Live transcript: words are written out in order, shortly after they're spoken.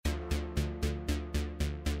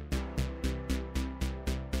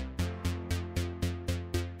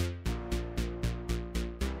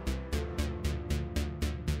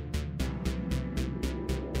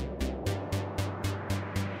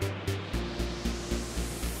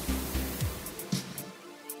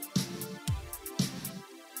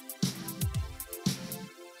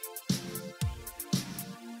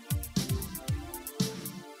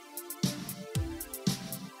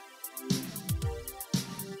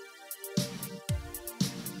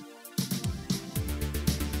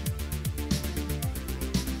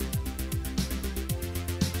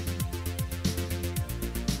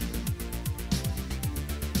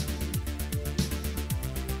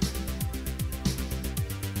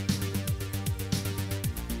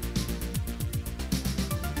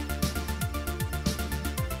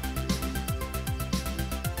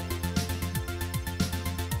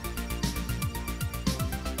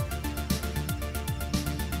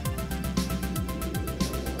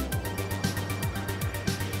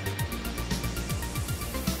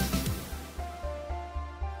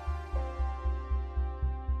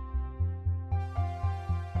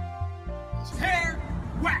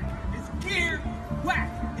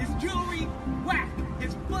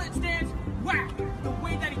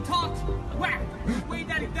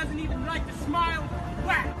smile,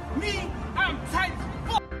 whack. Me, I'm tight.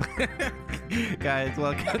 Guys,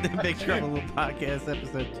 welcome to Big Trouble Little Podcast,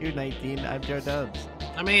 episode 219. I'm Joe Dubs.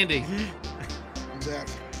 I'm Andy. I'm Zach.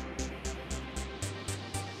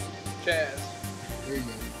 Chaz. There you go.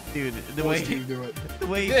 Dude, the Let's way do it. the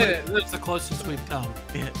way you Did put, it. That's the closest we've come.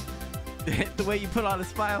 the way you put on a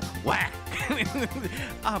smile, whack.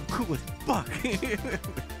 I'm cool as fuck.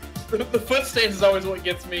 The foot stance is always what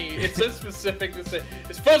gets me. It's so specific to say,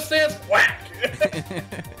 it's foot stance, whack!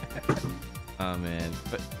 Oh man,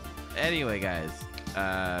 but anyway, guys,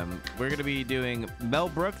 we're gonna be doing Mel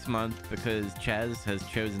Brooks month because Chaz has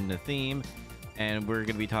chosen the theme, and we're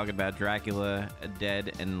gonna be talking about Dracula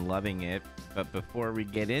Dead and loving it. But before we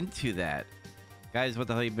get into that, guys, what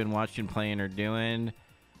the hell you been watching, playing, or doing?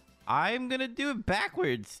 I'm gonna do it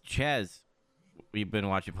backwards. Chaz, what you been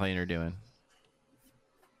watching, playing, or doing?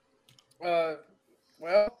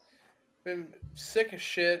 Well, been sick as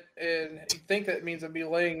shit, and you think that means I'd be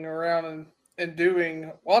laying around and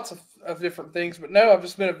doing lots of different things, but no, I've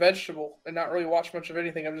just been a vegetable and not really watched much of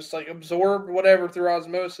anything. I've just like absorbed whatever through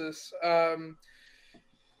osmosis.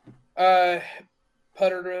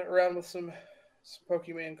 Puttered around with some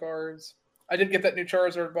Pokemon cards. I did get that new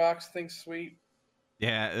Charizard box. Thing's sweet.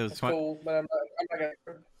 Yeah, it was It's fun. cool, but I'm not gonna.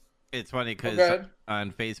 It's funny because ahead.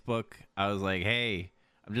 on Facebook, I was like, hey,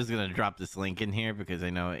 I'm just going to drop this link in here because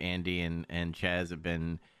I know Andy and Chaz have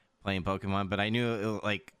been playing Pokemon, but I knew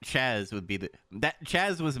like Chaz would be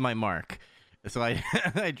Chaz was my mark. So I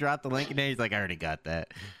I dropped the link in there. He's like, I already got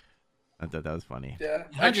that. I thought that was funny. Yeah,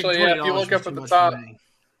 actually, yeah, if you look up at the top,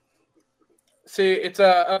 see, it's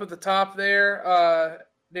up at the top there,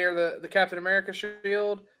 near the Captain America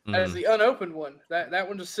shield. That is the unopened one. That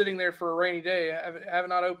one's just sitting there for a rainy day. I have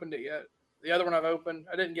not opened it yet. The other one I've opened.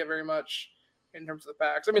 I didn't get very much in terms of the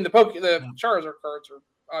packs. I mean, the Charizard cards are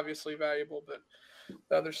obviously valuable, but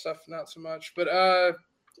the other stuff not so much. But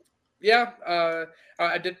yeah,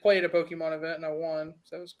 I did play at a Pokemon event and I won,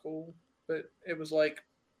 so that was cool. But it was like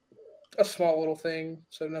a small little thing,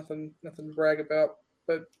 so nothing to brag about.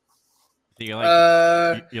 But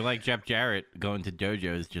So you're like Jeff Jarrett going to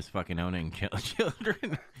dojos, just fucking owning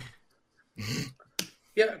children.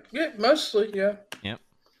 yeah, mostly, yeah. Yep,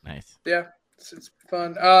 nice. Yeah, it's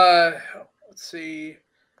fun. Let's see.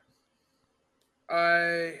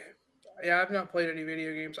 I've not played any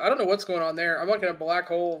video games. I don't know what's going on there. I'm like in a black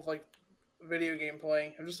hole of like video game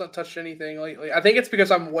playing. I've just not touched anything lately. I think it's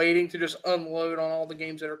because I'm waiting to just unload on all the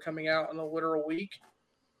games that are coming out in a literal week.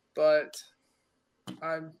 But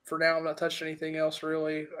for now I'm not touched anything else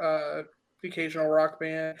really. The occasional Rock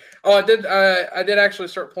Band. Oh, I did actually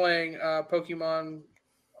start playing Pokemon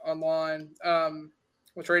online.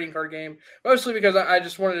 With trading card game, mostly because I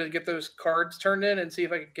just wanted to get those cards turned in and see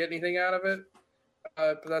if I could get anything out of it.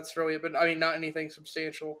 But that's really it. But I mean, not anything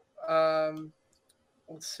substantial.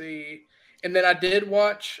 Let's see. And then I did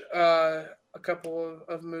watch a couple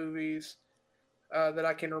of movies that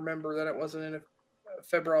I can remember that it wasn't in a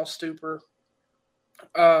febrile stupor.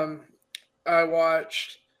 I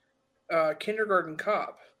watched Kindergarten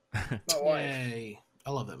Cop. My wife. Yay.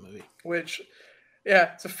 I love that movie. Which...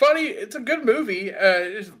 yeah, it's a good movie.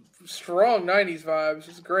 It's strong 90s vibes.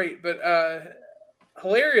 It's great. But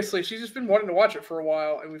hilariously, she's just been wanting to watch it for a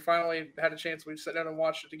while. And we finally had a chance. We sat down and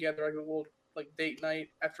watched it together, like a little date night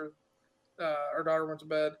after our daughter went to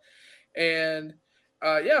bed. And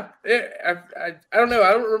I don't know.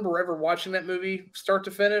 I don't remember ever watching that movie start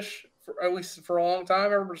to finish, at least for a long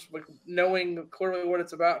time. I remember just knowing clearly what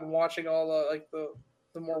it's about and watching all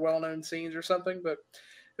the more well-known scenes or something. But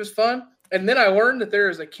it was fun. And then I learned that there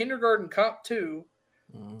is a Kindergarten Cop 2,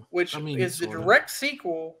 which is the direct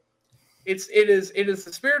sequel. It is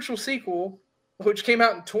the spiritual sequel, which came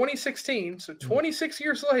out in 2016, so 26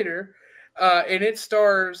 years later, and it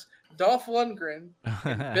stars Dolph Lundgren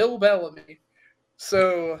and Bill Bellamy.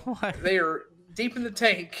 So they are deep in the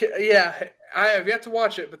tank. Yeah, I have yet to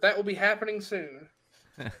watch it, but that will be happening soon.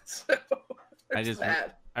 So I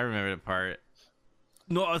remember the part.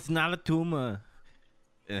 No, it's not a tumor.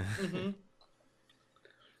 Mm-hmm.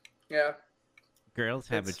 Yeah. Girls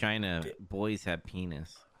have vagina, boys have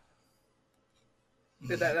penis.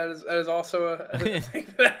 That is also a thing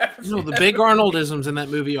that happens. No, the big Arnoldisms in that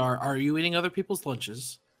movie are you eating other people's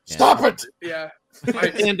lunches? Yeah. Stop it! Yeah.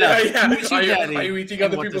 Are you eating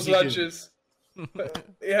other people's lunches?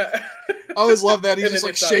 Yeah. I always love that. He's And just then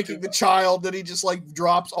like it's not shaking too the child, then he just like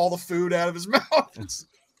drops all the food out of his mouth.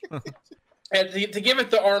 And to give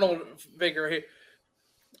it the Arnold vigor,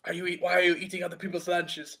 why are you eating other people's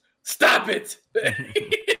lunches? Stop it!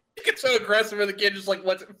 He gets so aggressive, and the kid just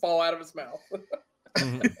lets it fall out of his mouth.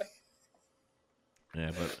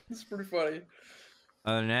 Yeah, but It's pretty funny.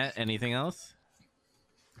 Other than that, anything else?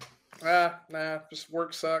 Nah, just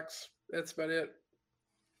work sucks. That's about it.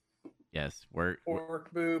 Yes, work.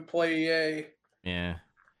 Work, boo, play EA. Yeah,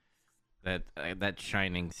 that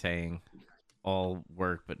shining saying, "All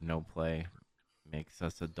work but no play makes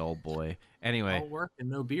us a dull boy." Anyway, All work and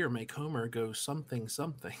no beer make Homer go something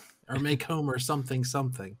something, or make Homer something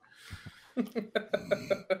something.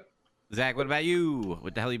 Zach, what about you?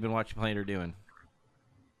 What the hell you been watching, playing, or doing?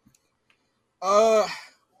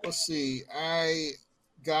 Let's see. I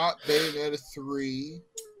got Bayonetta 3.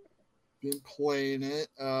 Been playing it.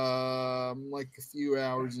 I'm like a few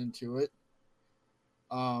hours into it.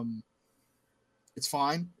 It's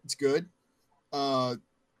fine. It's good.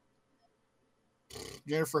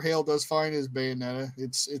 Jennifer Hale does fine as Bayonetta.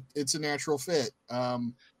 It's a natural fit.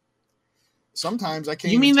 Sometimes I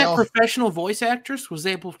can't. You mean even that tell. professional voice actress was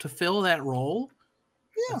able to fill that role?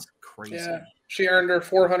 Yeah. That's crazy. Yeah, she earned her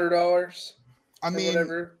 $400. I or mean,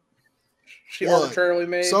 whatever she look, arbitrarily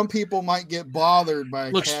made. some people might get bothered by.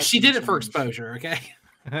 Look, she did it for casting exposure, okay?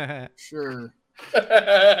 Yeah, Sure.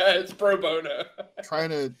 It's pro bono. Trying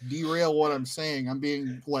to derail what I'm saying. I'm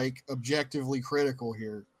being like objectively critical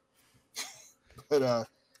here. But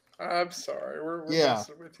I'm sorry. We're Yeah.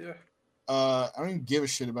 messing with you. I don't even give a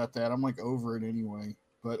shit about that. I'm like over it anyway.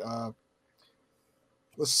 But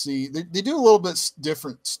let's see. They do a little bit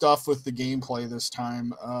different stuff with the gameplay this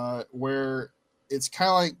time. Where it's kind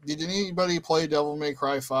of like, did anybody play Devil May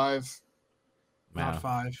Cry 5? No. Not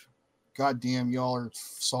 5. God damn, y'all are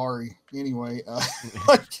sorry. Anyway, I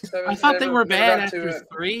thought they were bad got to after it.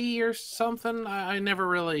 3 or something. I never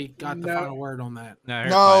really got the No. final word on that. I heard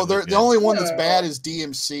no, five was they're good. the only one that's No. bad is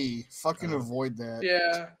DMC. Fucking Oh. avoid that.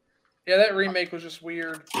 Yeah, that remake was just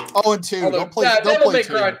weird. Oh, and 2. Although, Don't play. yeah, Don't Devil play May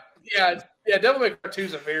 2. Cry. Yeah, Devil May Cry 2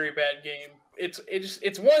 is a very bad game.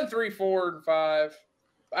 It's 1, 3, 4, and 5.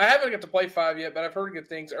 I haven't got to play 5 yet, but I've heard good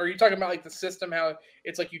things. Are you talking about like the system, how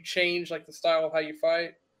it's like you change like the style of how you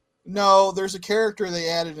fight? No, there's a character they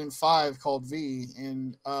added in 5 called V,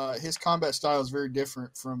 and his combat style is very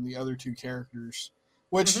different from the other 2 characters,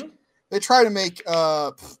 which Mhm. they try to make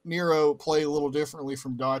Nero play a little differently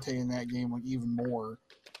from Dante in that game, like even more.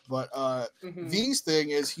 But Mhm. V's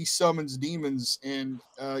thing is he summons demons and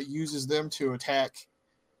uses them to attack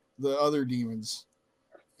the other demons.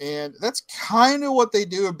 And that's kind of what they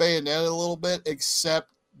do in Bayonetta a little bit, except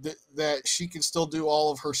that she can still do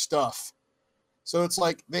all of her stuff. So it's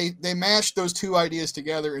like they mashed those 2 ideas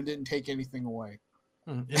together and didn't take anything away.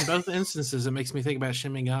 In both instances, it makes me think about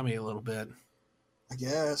Shin Megami a little bit. I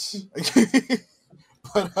guess.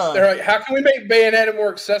 But They're like, how can we make Bayonetta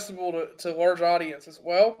more accessible to large audiences?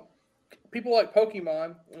 Well, people like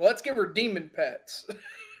Pokemon. Let's give her demon pets.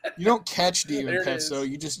 you don't catch demon There it pets is. though.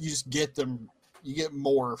 You just get them. You get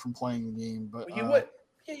more from playing the game. But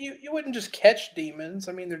You wouldn't just catch demons.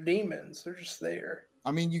 I mean, they're demons. They're just there.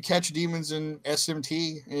 I mean, you catch demons in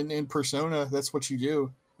SMT in Persona. That's what you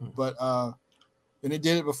do. But and it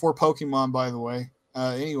did it before Pokemon, by the way.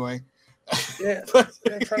 Anyway. Yeah, But,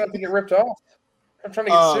 I'm trying not to get ripped off. I'm trying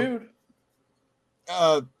to get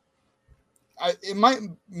sued. it might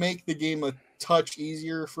make the game a touch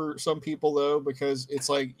easier for some people though, because it's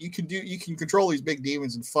like you can control these big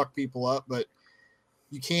demons and fuck people up, but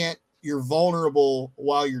you can't. You're vulnerable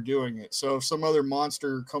while you're doing it. So if some other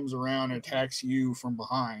monster comes around and attacks you from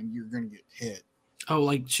behind, you're gonna get hit. Oh,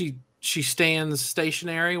 like she stands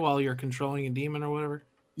stationary while you're controlling a demon or whatever?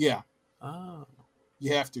 Yeah, Oh.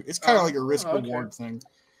 you have to. It's kind of like a risk okay. reward thing.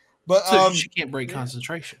 But So she can't break yeah.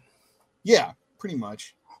 concentration. yeah, pretty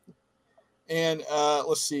much. And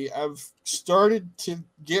let's see. I've started to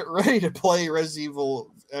get ready to play Resident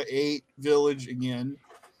Evil 8 Village again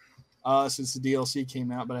since the DLC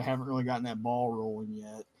came out, but I haven't really gotten that ball rolling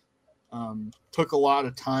yet. Took a lot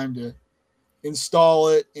of time to install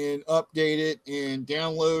it and update it and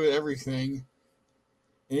download everything,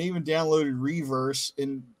 and even downloaded Reverse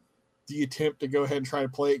in the attempt to go ahead and try to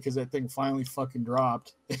play it because that thing finally fucking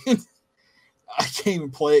dropped. I can't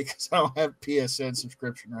even play it because I don't have PSN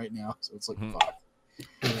subscription right now, so it's like fuck.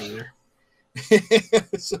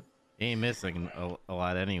 So, You ain't missing a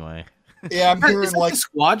lot anyway. yeah, I'm hearing Is that like a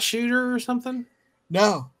squad shooter or something?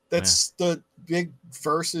 no, that's the big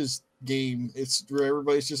versus game. It's where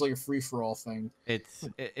everybody's just like a free for all thing.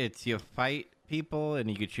 It's you fight people and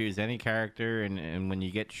you could choose any character, and when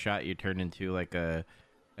you get shot, you turn into like an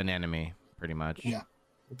enemy, pretty much. Yeah.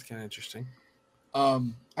 That's kind of interesting.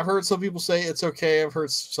 I've heard some people say it's okay. I've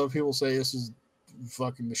heard some people say this is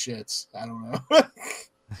fucking the shits. I don't know.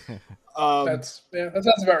 That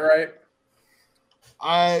sounds about right.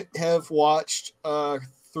 I have watched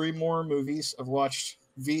 3 more movies. I've watched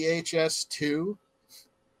VHS 2,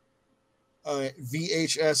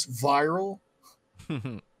 VHS Viral,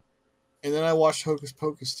 and then I watched Hocus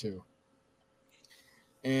Pocus 2.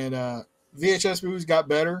 And VHS movies got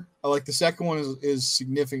better. I like the second one is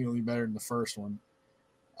significantly better than the first one.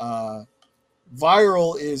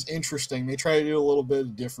 Viral is interesting. They try to do a little bit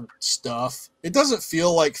of different stuff. It doesn't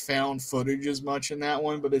feel like found footage as much in that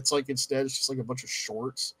one, but it's like instead it's just like a bunch of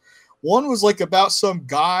shorts. One was like about some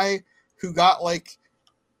guy who got like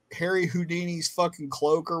Harry Houdini's fucking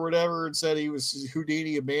cloak or whatever and said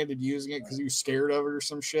Houdini abandoned using it because he was scared of it or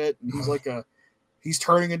some shit. And he's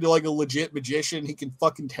turning into like a legit magician. He can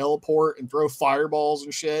fucking teleport and throw fireballs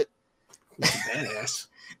and shit. Badass.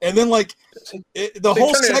 And then like the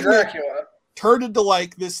whole segment Dracula. turned into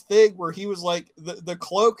like this thing where he was like the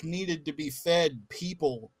cloak needed to be fed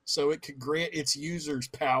people so it could grant its users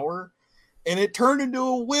power, and it turned into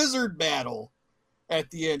a wizard battle at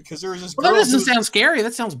the end because there was this. Well, that doesn't sound scary.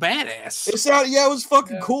 That sounds badass. It was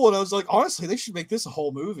fucking cool, and I was like, honestly, they should make this a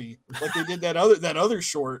whole movie like they did that other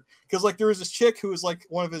short, because like there was this chick who was like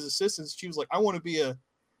one of his assistants. She was like, I want to be a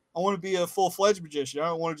full-fledged magician. I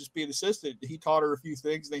don't want to just be an assistant. He taught her a few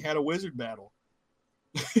things, and they had a wizard battle.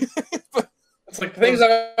 It's like the things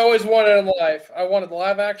I always wanted in life. I wanted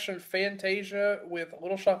live action Fantasia with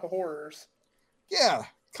Little Shop of Horrors. Yeah,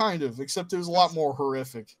 kind of, except it was a lot more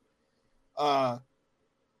horrific. Hocus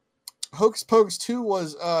Pocus 2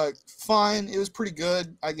 was fine. It was pretty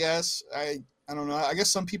good, I guess. I don't know. I guess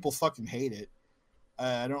some people fucking hate it.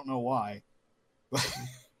 I don't know why.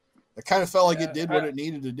 I kind of felt like it did what it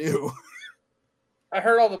needed to do. I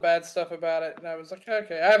heard all the bad stuff about it, and I was like,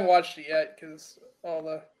 okay. I haven't watched it yet because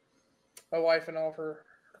my wife and all of her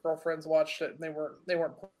girlfriends watched it, and they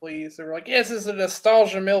weren't pleased. They were like, "Yes, this is a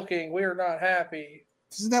nostalgia milking. We are not happy."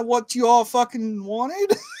 Isn't that what you all fucking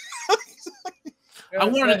wanted? I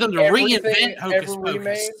wanted them to reinvent Hocus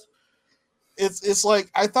Pocus. It's like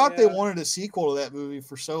I thought they wanted a sequel to that movie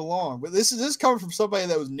for so long, but this is coming from somebody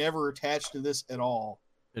that was never attached to this at all.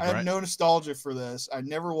 I have no nostalgia for this. I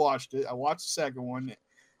never watched it. I watched the second one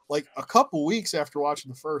like a couple weeks after watching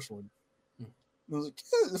the first one. I was like,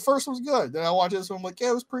 yeah, the first one's good. Then I watched this one. I'm like,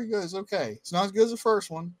 yeah, it was pretty good. It's okay. It's not as good as the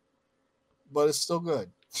first one, but it's still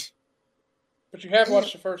good. But you have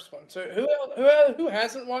watched the first one. So who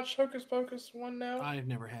hasn't watched Hocus Pocus 1 now? I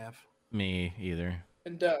never have. Me either.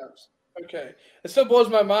 And Dubs. Okay. It still blows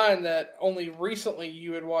my mind that only recently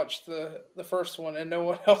you had watched the first one and no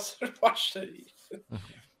one else had watched it.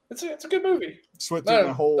 It's a good movie. Went through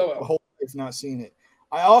my whole life not seen it.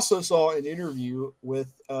 I also saw an interview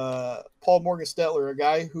with Paul Morgan-Stetler, a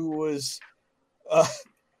guy who was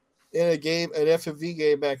in an FMV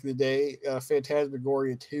game back in the day,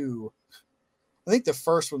 Phantasmagoria 2. I think the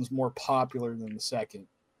first one's more popular than the second.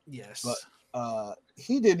 Yes. But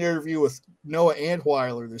he did an interview with Noah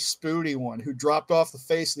Antweiler, the Spoonie one, who dropped off the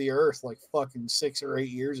face of the earth like fucking 6 or 8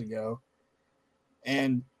 years ago.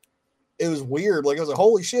 And it was weird. Like, I was like,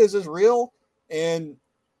 holy shit, is this real? And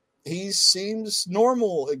he seems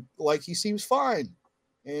normal, like he seems fine.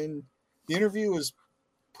 And the interview was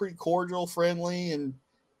pretty cordial, friendly, and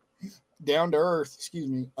down to earth, excuse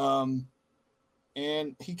me.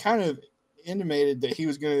 And he kind of intimated that he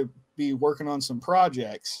was going to be working on some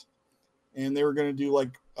projects, and they were going to do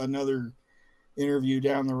like another interview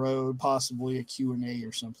down the road, possibly a Q&A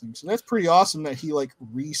or something. So that's pretty awesome that he like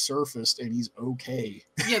resurfaced and he's okay.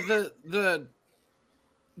 Yeah,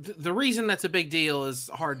 the reason that's a big deal is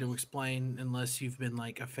hard to explain unless you've been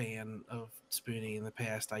like a fan of Spoonie in the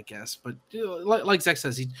past, I guess. But like Zach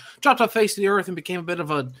says, he dropped off the face of the earth and became a bit of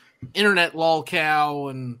an internet lolcow,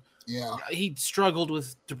 and he struggled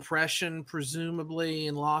with depression, presumably,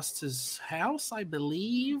 and lost his house, I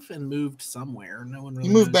believe, and moved somewhere. No one really.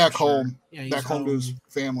 He moved back sure. home. Yeah, back home to his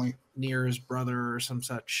family, near his brother or some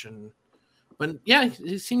such. But yeah,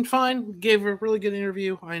 he seemed fine. Gave a really good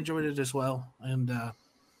interview. I enjoyed it as well, and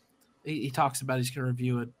he talks about he's going to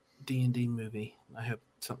review a D&D movie. I hope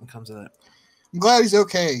something comes of that. I'm glad he's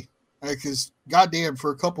okay, because goddamn, for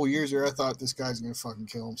a couple of years there, I thought this guy's going to fucking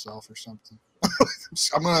kill himself or something.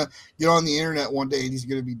 I'm going to get on the internet one day and he's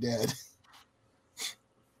going to be dead.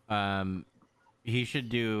 He should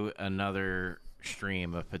do another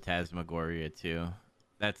stream of Phantasmagoria too.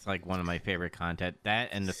 That's like one of my favorite content. That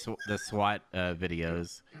and the SWAT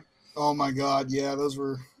videos. Oh my god, yeah, those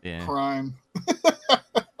were crime.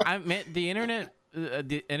 I mean, the internet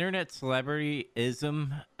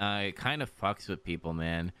celebrityism kind of fucks with people,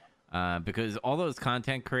 man. Because all those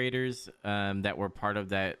content creators that were part of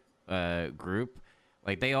that group,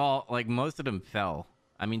 like they all, like most of them fell.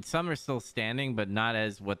 I mean, some are still standing, but not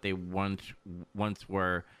as what they once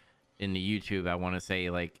were in the YouTube. I want to say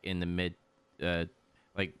like in the mid,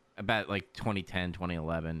 like about like 2010,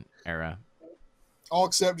 2011 era. All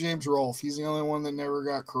except James Rolfe. He's the only one that never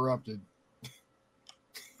got corrupted.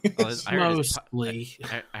 Well, Mostly.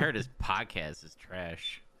 I heard his podcast is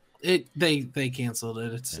trash. They canceled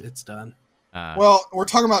it. It's done. Well, we're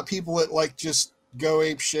talking about people that like just go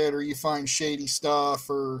ape shit, or you find shady stuff,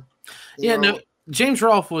 or no. James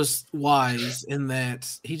Rolfe was wise in that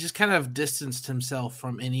he just kind of distanced himself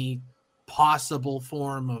from any possible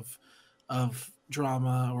form of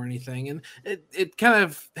drama or anything, and it kind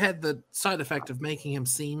of had the side effect of making him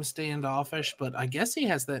seem standoffish. But I guess he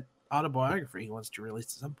has that autobiography he wants to release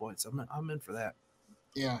at some point, so I'm in for that.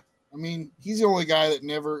 Yeah, I mean, he's the only guy that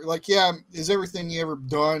never is everything he ever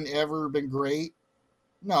done ever been great?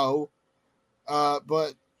 No,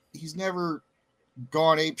 but he's never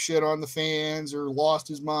gone ape shit on the fans or lost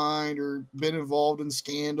his mind or been involved in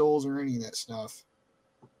scandals or any of that stuff.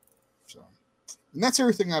 So, and that's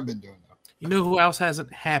everything I've been doing though. You know who else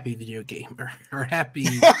hasn't? Happy Video Gamer or Happy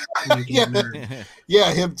Video Gamer.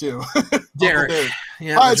 Yeah, him too. Derek.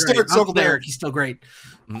 Yeah, hi, it's Derek. Uncle Derek. He's still great.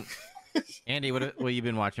 Andy, what you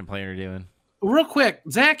been watching, playing, or doing? Real quick,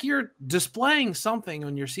 Zach, you're displaying something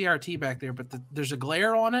on your CRT back there, but there's a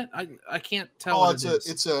glare on it. I can't tell. Oh,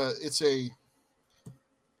 it's a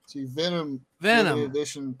Venom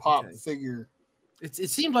edition pop figure.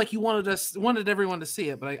 It seemed like you wanted everyone to see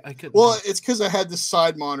it, but I couldn't. Well, it's because I had this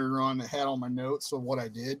side monitor on that had all my notes of what I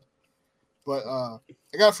did. But I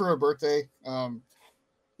got it for my birthday.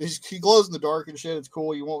 He glows in the dark and shit. It's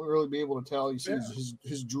cool. You won't really be able to tell. You see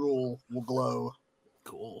his drool will glow.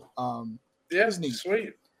 Cool. Yeah, it's neat.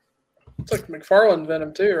 Sweet. It's like McFarlane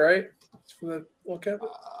Venom too, right? From the look at it.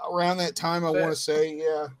 Around that time, I want to say,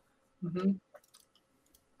 yeah. Mm-hmm.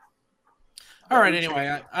 All right.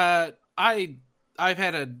 Anyway, I've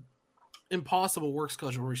had an impossible work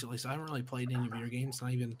schedule recently, so I haven't really played any video games,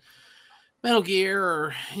 not even Metal Gear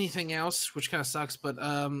or anything else, which kind of sucks. But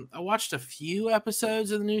I watched a few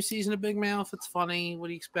episodes of the new season of Big Mouth. It's funny. What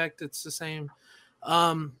do you expect? It's the same.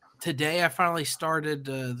 Today I finally started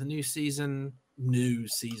the new season.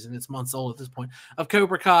 It's months old at this point, of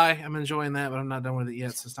Cobra Kai. I'm enjoying that, but I'm not done with it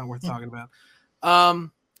yet, so it's not worth talking about.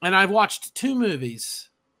 And I've watched 2 movies.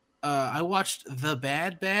 I watched The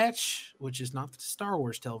Bad Batch, which is not the Star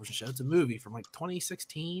Wars television show. It's a movie from like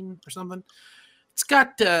 2016 or something. It's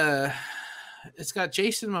got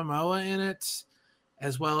Jason Momoa in it,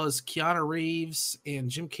 as well as Keanu Reeves and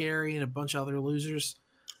Jim Carrey and a bunch of other losers.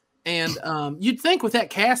 And you'd think with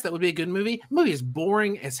that cast that would be a good movie. The movie is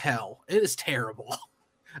boring as hell. It is terrible.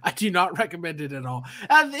 I do not recommend it at all.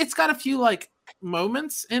 It's got a few like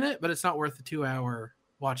moments in it, but it's not worth the 2-hour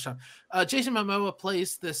watch time. Jason Momoa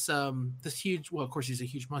plays this huge. Well, of course, he's a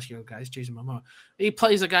huge muscular guy. It's Jason Momoa. He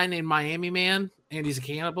plays a guy named Miami Man, and he's a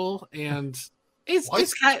cannibal. And he's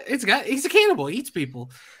a cannibal. He eats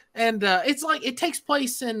people, and it's like it takes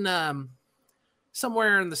place in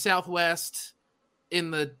somewhere in the Southwest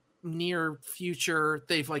in the near future.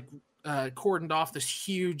 They've like cordoned off this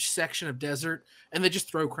huge section of desert, and they just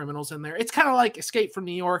throw criminals in there. It's kind of like Escape from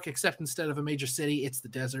New York, except instead of a major city, it's the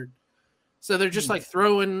desert. So they're just like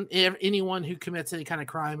throwing anyone who commits any kind of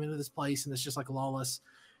crime into this place, and it's just like lawless.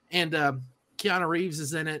 And Keanu Reeves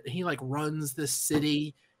is in it. He like runs this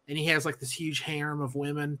city, and he has like this huge harem of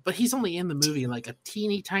women, but he's only in the movie like a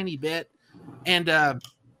teeny tiny bit. And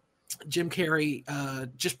Jim Carrey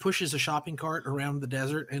just pushes a shopping cart around the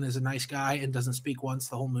desert and is a nice guy and doesn't speak once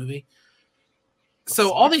the whole movie.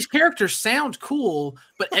 So all these characters sound cool,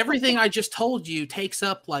 but everything I just told you takes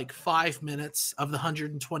up like 5 minutes of the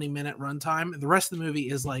 120-minute runtime. The rest of the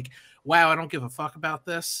movie is like, wow, I don't give a fuck about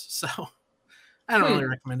this. So I don't really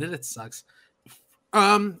recommend it. It sucks.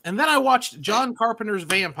 And then I watched John Carpenter's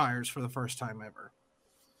Vampires for the first time ever.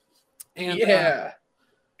 And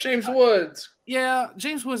James Woods. Yeah,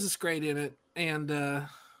 James Woods is great in it. And I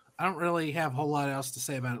don't really have a whole lot else to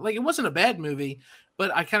say about it. Like, it wasn't a bad movie,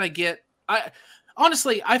 but I kind of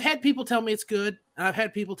honestly, I've had people tell me it's good, and I've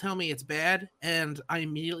had people tell me it's bad, and I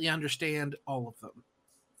immediately understand all of them.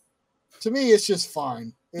 To me, it's just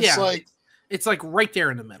fine. It's like right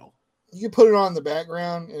there in the middle. You can put it on in the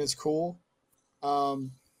background, and it's cool.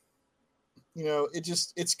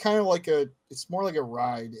 It's kind of like it's more like a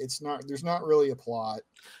ride. There's not really a plot.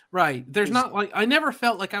 Right. I never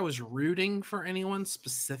felt like I was rooting for anyone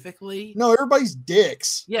specifically. No, everybody's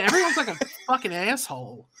dicks. Yeah, everyone's like a fucking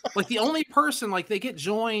asshole. Like the only person, like they get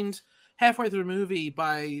joined halfway through the movie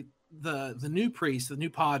by the new priest, the new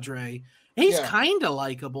padre. He's kind of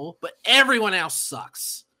likable, but everyone else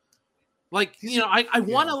sucks. Like, I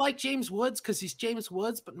want to like James Woods because he's James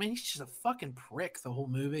Woods, but man, he's just a fucking prick the whole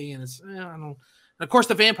movie. And it's, I don't know. And of course,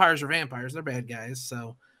 the vampires are vampires. They're bad guys.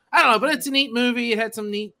 So I don't know, but it's a neat movie. It had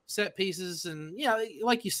some neat set pieces, and yeah,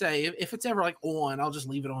 like you say, if it's ever like on, I'll just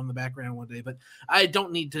leave it on in the background one day. But I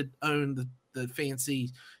don't need to own the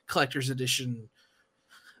fancy collector's edition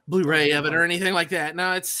Blu-ray of it or anything like that.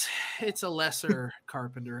 No, it's a lesser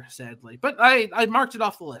Carpenter, sadly. But I marked it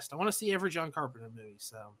off the list. I want to see every John Carpenter movie,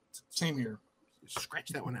 so Same here. scratch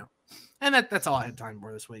that one out. And that's all I had time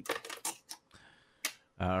for this week.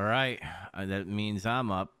 All right, that means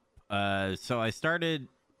I'm up. So I started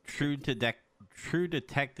True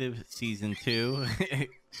Detective season 2.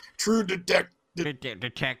 True detective.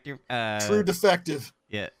 Detective. True defective.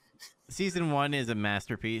 Yeah. Season 1 is a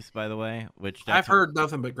masterpiece, by the way, which I've heard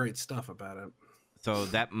nothing but great stuff about it. So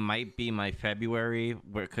that might be my February,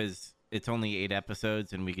 because it's only 8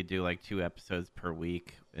 episodes, and we could do like 2 episodes per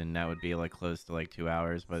week, and that would be like close to like 2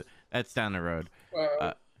 hours. But that's down the road.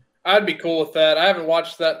 I'd be cool with that. I haven't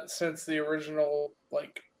watched that since the original,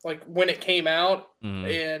 like when it came out,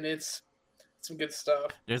 and it's some good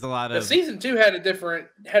stuff. There's a lot The of season 2 had a different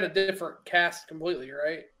cast completely,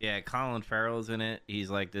 right? Yeah, Colin Farrell's in it.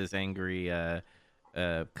 He's like this angry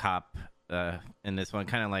cop in this one,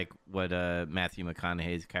 kind of like what Matthew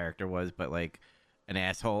McConaughey's character was, but like an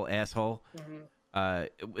asshole.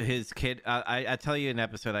 His kid. I tell you an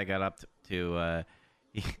episode I got up to.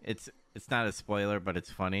 It's not a spoiler, but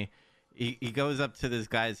it's funny. He goes up to this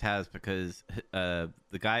guy's house because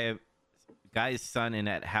the guy's son in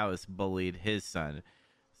that house bullied his son.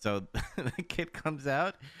 So the kid comes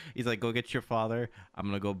out. He's like, "Go get your father. I'm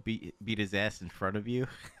gonna go beat his ass in front of you."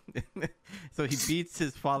 So he beats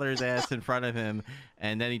his father's ass in front of him,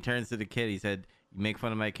 and then he turns to the kid. He said, "You make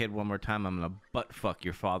fun of my kid one more time, I'm gonna butt fuck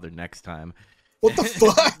your father next time." What the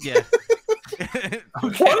fuck? Yeah.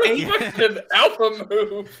 What a fucking alpha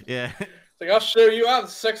move! Yeah. It's like, I'll show you how to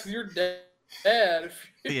sex with your dad if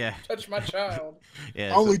you Yeah. touch my child.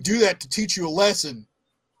 Yeah. I only do that to teach you a lesson.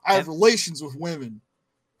 I have relations with women.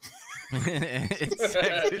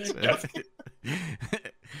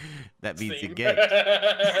 That means you Same. gay.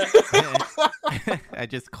 I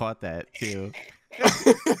just caught that too.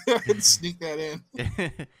 Sneak that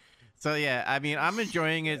in. So yeah, I mean, I'm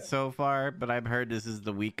enjoying it so far, but I've heard this is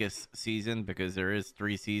the weakest season because there is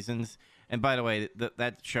 3 seasons. And by the way,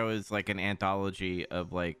 that show is like an anthology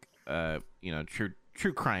of like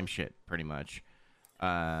true crime shit, pretty much.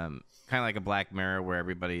 Kind of like a Black Mirror where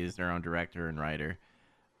everybody is their own director and writer.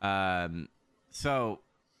 So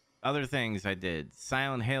other things I did: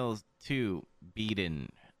 Silent Hill 2 Beaten.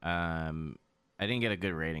 I didn't get a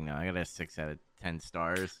good rating though. I got a 6 out of 10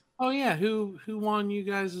 stars. Oh yeah, who won you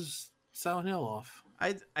guys' Silent Hill off?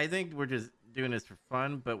 I think we're just doing this for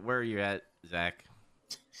fun, but where are you at, Zach?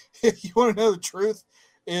 If you want to know the truth,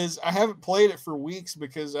 is I haven't played it for weeks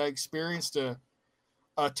because I experienced a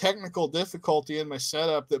technical difficulty in my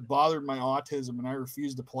setup that bothered my autism, and I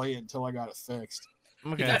refused to play it until I got it fixed.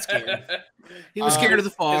 Okay. That's scared. He was scared of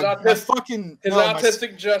the fog. My fucking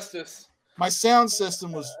autistic justice. my sound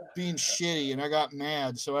system was being shitty, and I got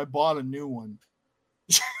mad, so I bought a new one.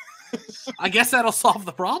 I guess that'll solve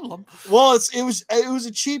the problem. Well, it was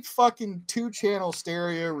a cheap fucking 2-channel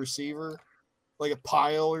stereo receiver, like a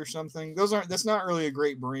Pile or something. That's not really a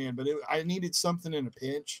great brand, but I needed something in a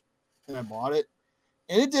pinch, and I bought it,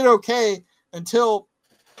 and it did okay until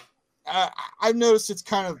I've noticed it's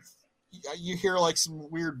kind of, you hear like some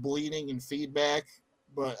weird bleeding and feedback,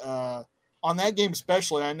 but on that game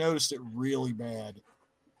especially, I noticed it really bad.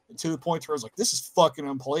 To the point where I was like, this is fucking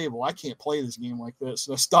unplayable. I can't play this game like this.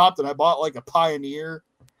 So I stopped and I bought like a Pioneer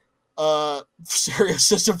stereo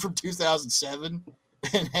system from 2007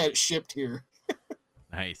 and had it shipped here.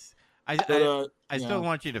 Nice. I Yeah. still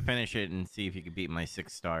want you to finish it and see if you can beat my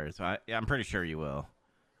 6 stars. I'm pretty sure you will.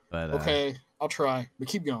 But Okay, I'll try. But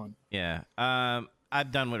keep going. Yeah. I'm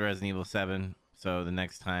done with Resident Evil 7. So the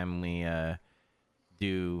next time we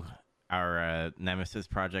do our Nemesis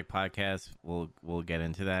Project podcast, we'll get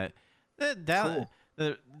into that. Cool.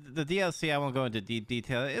 The DLC, I won't go into deep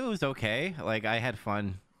detail. It was okay. Like, I had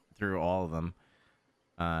fun through all of them.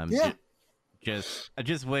 Yeah. I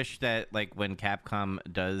just wish that like when Capcom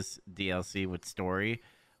does DLC with story,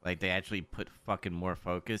 like they actually put fucking more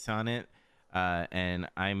focus on it. And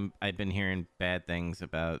I've been hearing bad things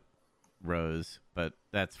about Rose, but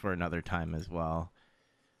that's for another time as well.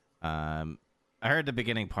 I heard the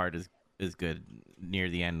beginning part is good. Near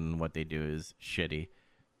the end, and what they do is shitty.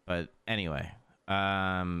 But anyway,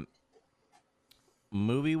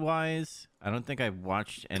 movie wise, I don't think I've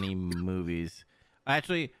watched any movies.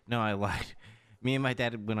 Actually, no, I lied. Me and my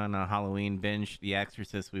dad went on a Halloween binge. The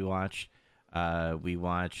Exorcist we watched. We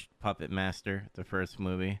watched Puppet Master, the first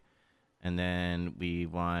movie. And then we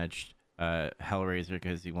watched Hellraiser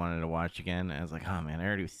because he wanted to watch again. I was like, oh man, I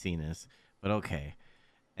already seen this, but okay.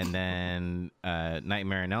 And then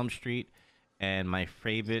Nightmare on Elm Street, and my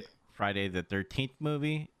favorite Friday the 13th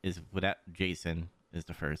movie is without Jason is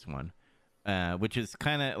the first one, which is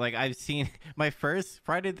kind of like I've seen my first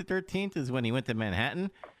Friday the 13th is when he went to Manhattan.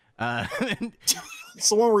 It's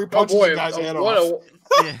the one where he punches the guy's head off.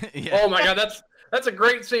 Yeah. Oh my god, that's a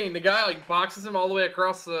great scene. The guy like boxes him all the way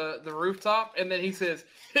across the rooftop, and then he says,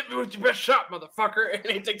 "Hit me with your best shot, motherfucker!"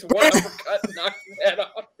 And he takes one uppercut and knocks his head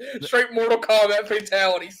off. Straight Mortal Kombat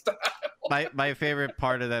fatality style. My favorite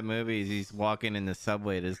part of that movie is he's walking in the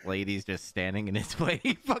subway. This lady's just standing in his way.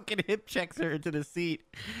 He fucking hip checks her into the seat.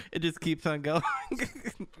 It just keeps on going.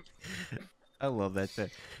 I love that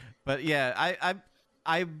shit. But yeah,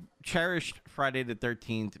 I cherished Friday the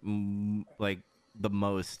 13th like the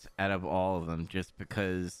most out of all of them, just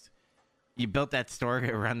because you built that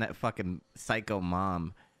story around that fucking psycho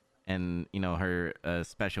mom and her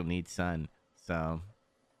special needs son. So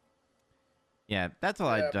yeah, that's all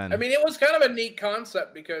I've done. I mean, it was kind of a neat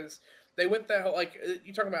concept because they went that whole, like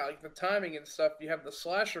you talking about like the timing and stuff. You have the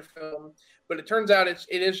slasher film, but it turns out it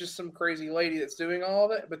is just some crazy lady that's doing all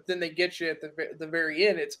of it. But then they get you at the very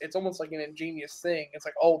end. It's almost like an ingenious thing. It's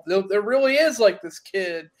like, oh, there really is like this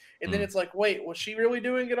kid, and then it's like, wait, was she really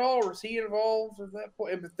doing it all, or was he involved at that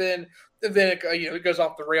point? But then it goes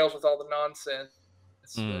off the rails with all the nonsense.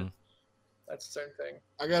 That's the same thing.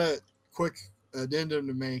 I got a quick addendum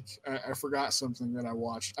to make. I forgot something that I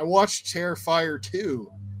watched. I watched Terrifier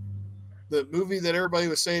 2. The movie that everybody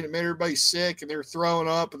was saying it made everybody sick and they were throwing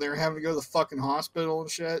up and they were having to go to the fucking hospital and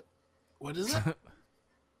shit. What is it?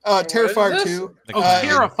 Terrifier 2.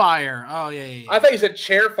 Terrifier. Oh, yeah. I thought you said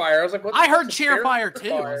Chairfire. I was like, what? I heard Chairfire 2.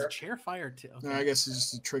 Chairfire 2. Okay. No, I guess it's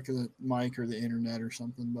just a trick of the mic or the internet or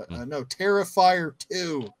something. But no, Terrifier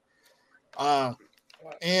 2.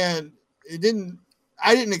 And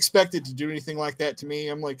I didn't expect it to do anything like that to me.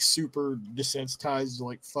 I'm like super desensitized to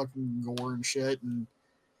like fucking gore and shit. And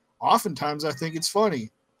oftentimes I think it's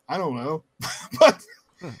funny. I don't know. But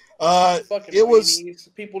it was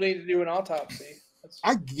people need to do an autopsy.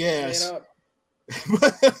 I guess.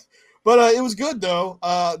 But it was good though.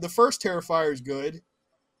 The first Terrifier is good.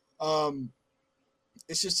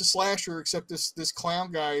 It's just a slasher, except this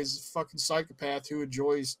clown guy is a fucking psychopath who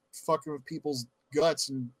enjoys fucking with people's guts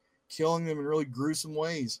and killing them in really gruesome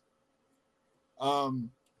ways.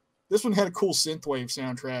 This one had a cool synthwave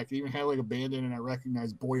soundtrack. It even had like a band in it. I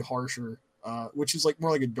recognized Boy Harsher, which is like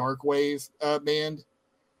more like a dark wave band.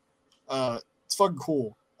 It's fucking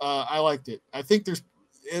cool. I liked it. I think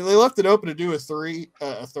they left it open to do a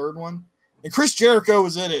third one, and Chris Jericho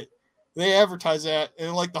was in it. They advertised that,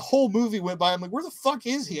 and like the whole movie went by. I'm like, where the fuck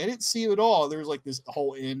is he? I didn't see him at all. There was like this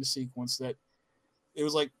whole end sequence that it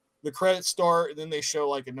was like the credits start, and then they show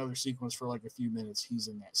like another sequence for like a few minutes. He's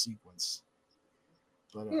in that sequence.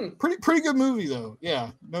 But pretty good movie though.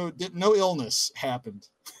 Yeah, no illness happened.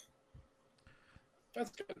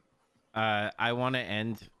 That's good. I want to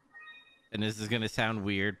end, and this is gonna sound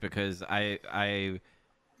weird because I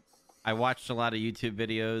watched a lot of YouTube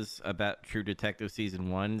videos about True Detective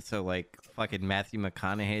season 1, so like fucking Matthew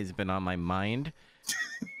McConaughey has been on my mind.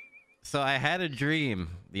 So I had a dream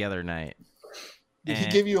the other night. Did he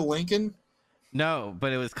give you a Lincoln? No,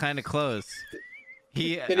 but it was kind of close.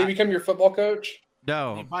 Did he become your football coach?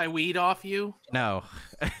 No. Did he buy weed off you? No.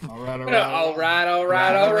 All right. All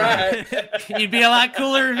right. You'd be a lot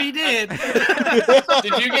cooler if he did.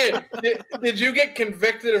 Did you get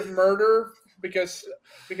convicted of murder because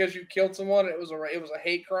you killed someone? And it was a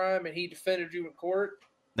hate crime, and he defended you in court.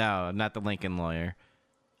 No, not the Lincoln lawyer.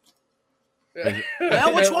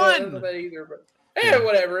 Well, which one? Not that either, but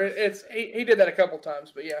whatever. He did that a couple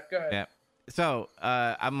times, but yeah, go ahead. Yeah. So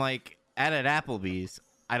I'm like at an Applebee's.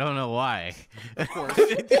 I don't know why. Of course.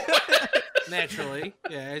 Naturally.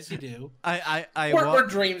 Yeah, as you do. Where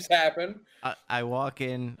dreams happen. I walk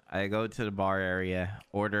in, I go to the bar area,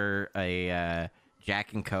 order a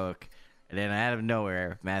Jack and Coke, and then out of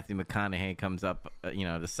nowhere, Matthew McConaughey comes up,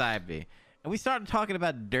 beside me. And we started talking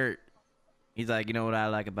about dirt. He's like, you know what I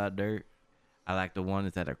like about dirt? I like the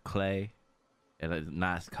ones that are clay. And a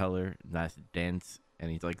nice color, nice dense. And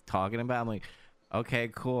he's like talking about, I'm like, okay,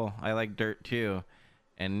 cool. I like dirt too.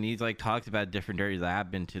 And he's like talks about different dirt. He's like,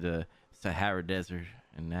 I've been to the Sahara Desert,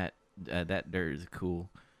 and that dirt is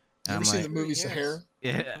cool. And Have you seen the movie Sahara?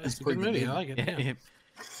 Yeah, it's a good movie. I like it.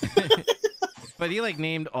 Yeah. But he like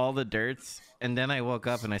named all the dirts, and then I woke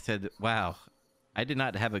up and I said, "Wow, I did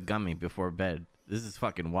not have a gummy before bed. This is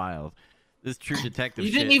fucking wild. This True Detective."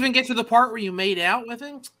 You didn't even get to the part where you made out with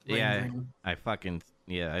him. Yeah, I fucking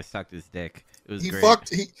Yeah, I sucked his dick. It was He great.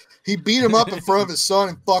 fucked. He beat him up in front of his son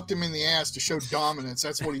and fucked him in the ass to show dominance.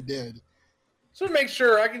 That's what he did. So to make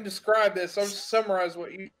sure I can describe this, I'll just summarize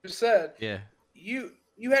what you just said. Yeah. You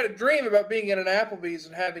had a dream about being in an Applebee's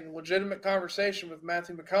and having a legitimate conversation with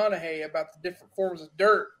Matthew McConaughey about the different forms of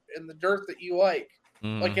dirt and the dirt that you like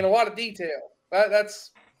Mm. in a lot of detail.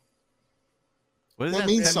 That's What does That that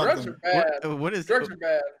means and drugs something. are bad. What is Drugs are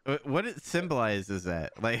bad. what it symbolizes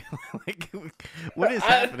that? Like what is I-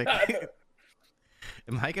 happening? I-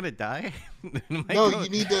 Am I gonna die? Am I No, going- you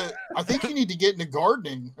need to. I think you need to get into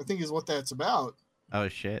gardening. I think is what that's about. Oh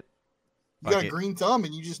shit! You got Fuck a it. green thumb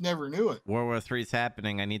and you just never knew it. World War III's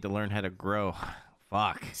happening. I need to learn how to grow.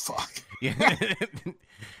 Fuck. Fuck. Yeah.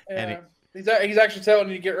 Yeah. He's actually telling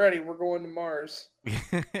you to get ready. We're going to Mars.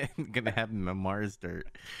 Gonna have him a Mars dirt.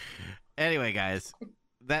 Anyway, guys,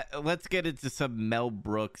 let's get into some Mel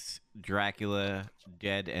Brooks Dracula,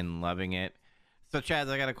 Dead and Loving It. So, Chaz,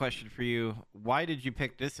 I got a question for you. Why did you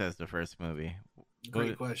pick this as the first movie?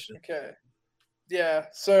 Great question. Okay. Yeah.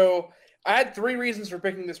 So I had 3 reasons for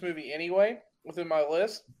picking this movie anyway within my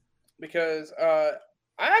list because I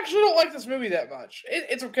actually don't like this movie that much.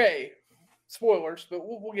 It's okay. Spoilers, but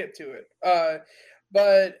we'll get to it.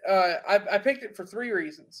 I picked it for 3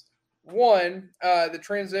 reasons. One, the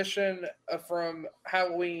transition from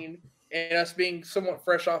Halloween and us being somewhat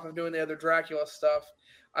fresh off of doing the other Dracula stuff,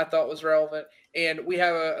 I thought was relevant. And we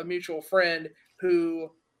have a mutual friend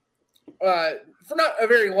who, for not a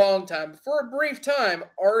very long time, but for a brief time,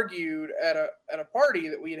 argued at a party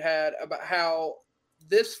that we had about how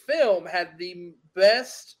this film had the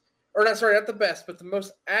best, or not the best, but the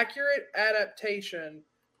most accurate adaptation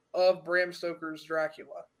of Bram Stoker's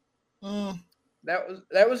Dracula. Mm,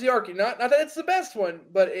 That was the argument. Not that it's the best one,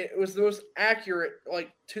 but it was the most accurate,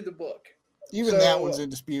 like, to the book. even that So- one's in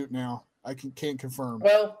dispute now. I can't confirm.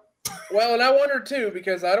 Well, and I wonder too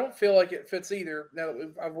because I don't feel like it fits either. Now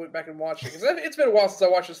that I went back and watched it because it's been a while since I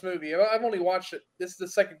watched this movie. I've only watched it. This is the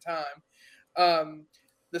second time.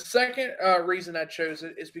 The second reason I chose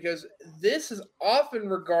it is because this is often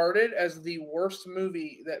regarded as the worst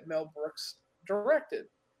movie that Mel Brooks directed.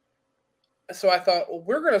 So I thought, well,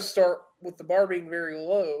 we're going to start with the bar being very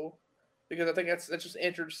low because I think that's just an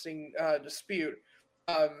interesting dispute.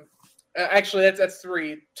 Actually, that's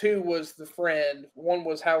 3. 2 was The Friend. 1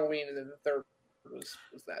 was Halloween, and then the third was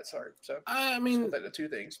that. Sorry. So I split mean, that into 2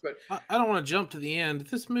 things, but I don't want to jump to the end.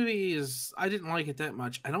 This movie I didn't like it that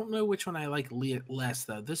much. I don't know which one I like less,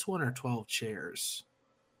 though. This one or 12 Chairs.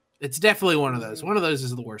 It's definitely one of those. One of those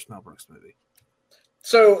is the worst Mel Brooks movie.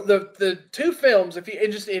 so the 2 films, if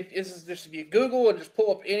you Google and just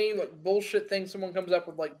pull up any like bullshit thing someone comes up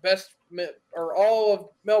with, like best or all of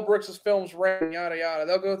Mel Brooks's films ranked, yada yada,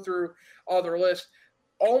 they'll go through all their lists.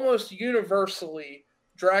 Almost universally,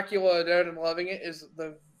 Dracula Dead and Loving It is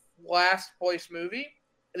the last place movie.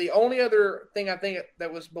 The only other thing I think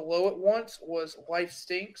that was below it once was Life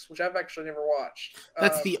Stinks, which I've actually never watched.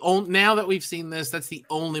 That's the only. Now that we've seen this, that's the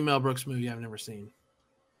only Mel Brooks movie I've never seen.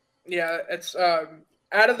 Yeah, it's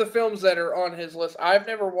out of the films that are on his list. I've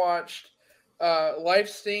never watched Life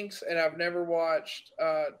Stinks, and I've never watched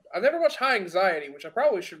High Anxiety, which I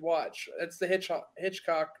probably should watch. It's the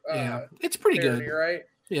Hitchcock. Yeah, it's pretty parody, good. right?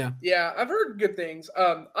 Yeah. Yeah, I've heard good things.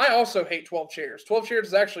 I also hate 12 Chairs. 12 Chairs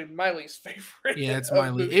is actually my least favorite. Yeah, it's of my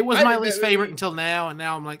movies. least. It was I my think least that favorite movie- until now, and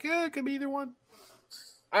now I'm like, it could be either one.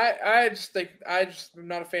 I just think I'm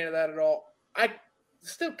not a fan of that at all. I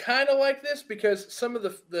still kind of like this because some of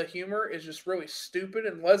the humor is just really stupid,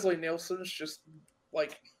 and Leslie Nielsen's just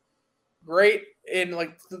like great in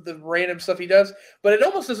like the random stuff he does, but it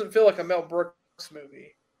almost doesn't feel like a Mel Brooks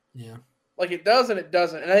movie. Yeah. Like it does and it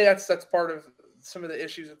doesn't, and I think that's part of some of the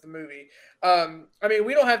issues with the movie. I mean,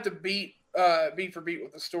 we don't have to beat for beat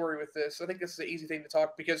with the story with this. I think this is an easy thing to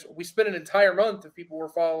talk because we spent an entire month, if people were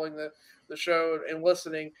following the show and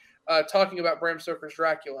listening, talking about Bram Stoker's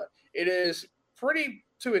Dracula. It is pretty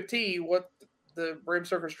to a T what the Bram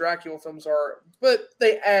Stoker's Dracula films are, but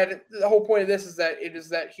they add the whole point of this is that it is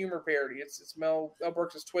that humor parody. It's Mel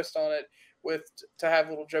Brooks' twist on it to have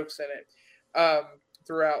little jokes in it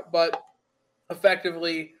throughout. But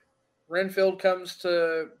effectively, Renfield comes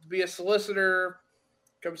to be a solicitor,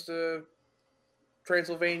 comes to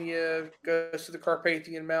Transylvania, goes to the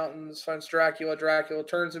Carpathian Mountains, finds Dracula. Dracula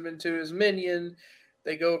turns him into his minion.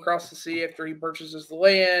 They go across the sea after he purchases the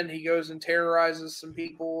land. He goes and terrorizes some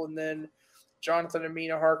people, and then Jonathan and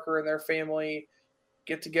Mina Harker and their family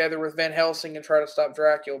get together with Van Helsing and try to stop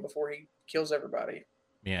Dracula before he kills everybody.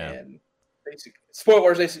 Yeah. And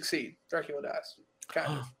spoilers, they succeed. Dracula dies.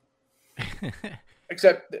 Kind of.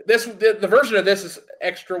 Except the version of this is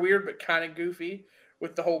extra weird, but kind of goofy.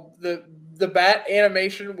 with the whole the bat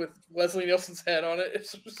animation with Leslie Nielsen's head on it.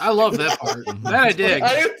 It's just, I love that part. That I dig.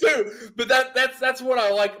 I do too. But that's what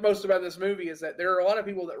I like most about this movie is that there are a lot of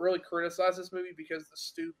people that really criticize this movie because the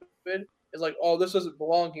stupid is like, oh, this doesn't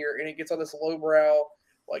belong here, and it gets all this lowbrow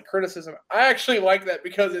like criticism. I actually like that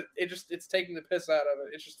because it's taking the piss out of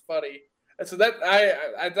it. It's just funny. And so that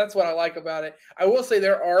I that's what I like about it. I will say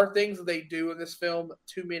there are things that they do in this film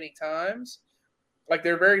too many times. Like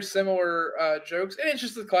they're very similar jokes, and it's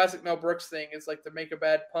just the classic Mel Brooks thing. It's like to make a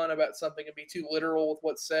bad pun about something and be too literal with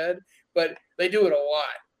what's said, but they do it a lot.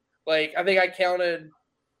 Like I think I counted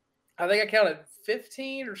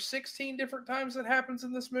 15 or 16 different times that happens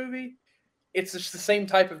in this movie. It's just the same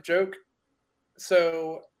type of joke.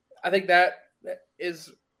 So I think that is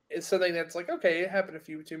something that's like, okay, it happened a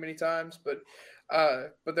few too many times, but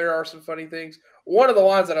there are some funny things. One of the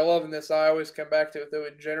lines that I love in this, I always come back to it though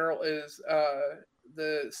in general, is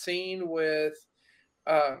the scene with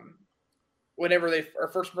whenever they are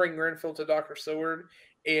first bringing Renfield to Dr. Seward,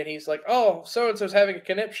 and he's like, oh, so-and-so's having a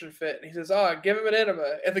conniption fit. And he says, oh, give him an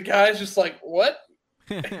enema. And the guy's just like, what?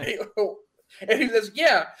 And he says,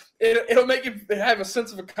 yeah, it'll make you have a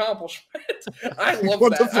sense of accomplishment. I love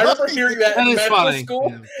that. I remember hearing that in medical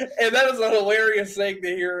school, and that is a hilarious thing to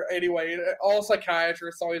hear anyway. All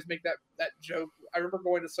psychiatrists always make that joke. I remember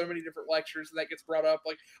going to so many different lectures, and that gets brought up,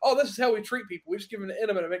 like, oh, this is how we treat people. We just give them an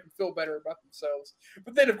enema to make them feel better about themselves.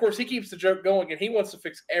 But then, of course, he keeps the joke going, and he wants to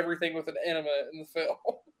fix everything with an enema in the film.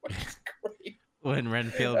 It's great. When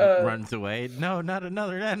Renfield runs away, no, not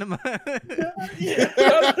another enema. Yeah,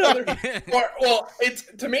 not another. Well,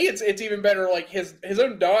 to me, it's even better. Like his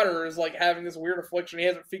own daughter is like having this weird affliction he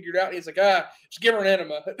hasn't figured out. He's like, just give her an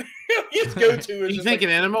enema. His go-to is. You think an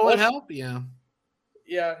enema would help? Yeah.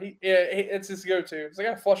 Yeah, it's his go-to. It's like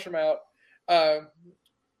I flush him out. But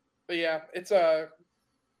yeah, it's there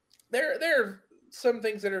are some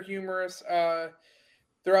things that are humorous.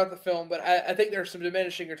 Throughout the film, but I think there's some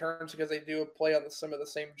diminishing returns because they do play on some of the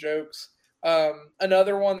same jokes.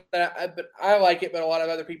 Another one that I like it, but a lot of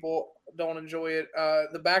other people don't enjoy it.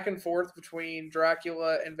 The back and forth between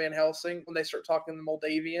Dracula and Van Helsing when they start talking the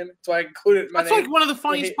Moldavian. So I included my name. That's like one of the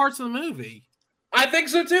funniest parts of the movie. I think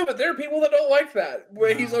so too, but there are people that don't like that.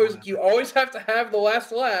 Where he's always like, you always have to have the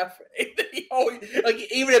last laugh. He always, like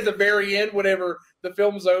even at the very end, whenever the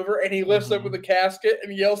film's over, and he lifts open the casket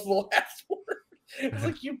and yells the last word. It's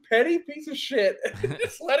like, you petty piece of shit.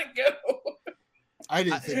 Just let it go. I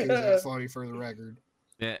didn't think it was that funny, for the record.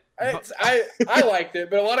 Yeah, I liked it,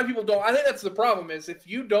 but a lot of people don't. I think that's the problem. Is if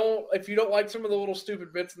you don't like some of the little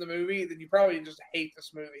stupid bits in the movie, then you probably just hate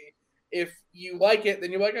this movie. If you like it,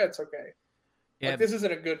 then you're like, it's okay. Yeah, like, this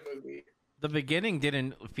isn't a good movie. The beginning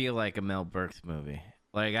didn't feel like a Mel Brooks movie.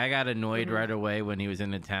 Like I got annoyed right away when he was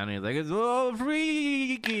in the town. And he was like, "It's a little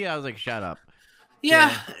freaky." I was like, "Shut up."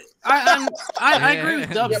 Yeah. I agree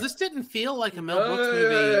with Dubs. This didn't feel like a Mel Brooks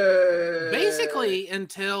movie, basically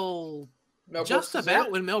until just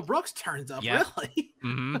about when Mel Brooks turns up. Yeah.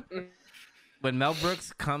 Really, when Mel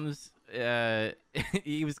Brooks comes,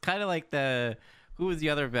 he was kind of like who was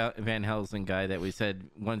the other Van Helsing guy that we said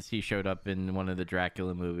once he showed up in one of the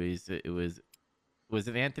Dracula movies? It was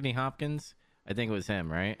it Anthony Hopkins? I think it was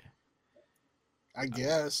him, right? I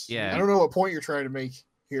guess. Yeah. I don't know what point you're trying to make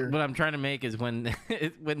here. What I'm trying to make is when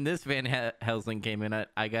this Van Helsing came in,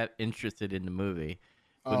 I got interested in the movie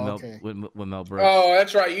with Mel Brooks. Oh,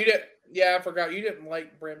 that's right. You didn't. Yeah, I forgot. You didn't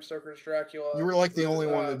like Bram Stoker's Dracula. You were like the only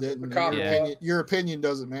one that didn't. Your opinion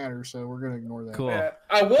doesn't matter, so we're gonna ignore that. Cool. Yeah.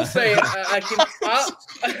 I will say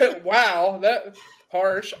wow, that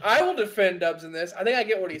harsh. I will defend Dubs in this. I think I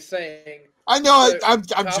get what he's saying. I know. I'm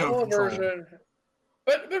joking. Version,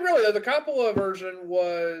 but really, though, the Coppola version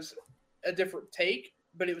was a different take.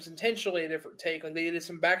 But it was intentionally a different take. Like they did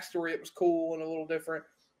some backstory that was cool and a little different.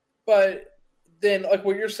 But then, like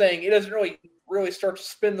what you're saying, it doesn't really start to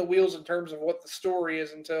spin the wheels in terms of what the story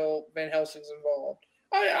is until Van Helsing's involved.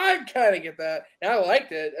 I kind of get that. And I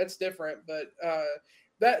liked it. That's different. But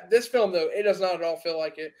this film, though, it does not at all feel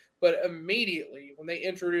like it. But immediately when they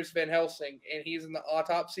introduce Van Helsing and he's in the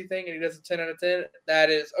autopsy thing and he does a 10 out of 10,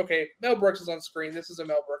 that is, okay, Mel Brooks is on screen. This is a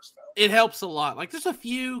Mel Brooks film. It helps a lot. Like there's a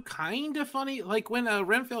few kind of funny, like when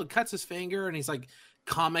Renfield cuts his finger and he's like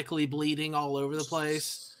comically bleeding all over the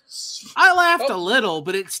place. I laughed a little,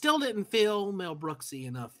 but it still didn't feel Mel Brooksy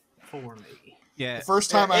enough for me. Yeah. The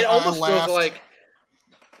first time I laughed, feels like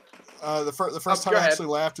the first time I actually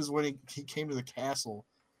laughed is when he came to the castle.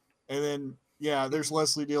 And then there's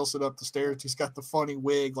Leslie Nielsen up the stairs. He's got the funny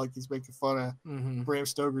wig, like he's making fun of Bram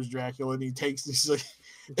Stoker's Dracula, and he's like,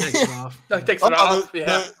 takes it off. Takes it off.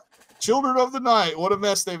 The children of the night, what a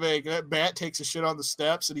mess they make. And that bat takes a shit on the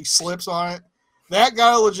steps, and he slips on it. that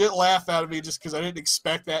got a legit laugh out of me just because I didn't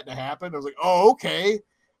expect that to happen. I was like, oh, okay.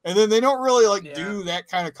 And then they don't really do that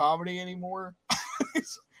kind of comedy anymore.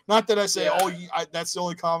 Not that I say, that's the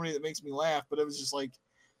only comedy that makes me laugh, but it was just like,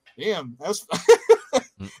 damn, that was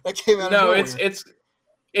that came out. No, of nowhere.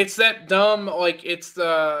 it's that dumb, like it's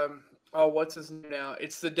the what's his name now?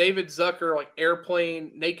 It's the David Zucker like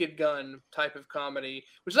airplane Naked Gun type of comedy,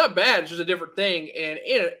 which is not bad. It's just a different thing, and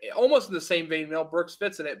almost in the same vein, Mel Brooks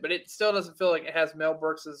fits in it, but it still doesn't feel like it has Mel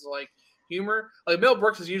Brooks's like humor. Like Mel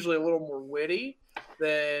Brooks is usually a little more witty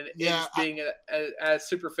than it's being as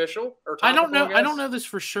superficial or topical, I don't know this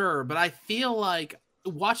for sure, but I feel like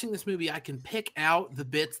watching this movie, I can pick out the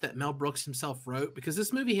bits that Mel Brooks himself wrote, because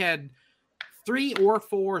this movie had 3 or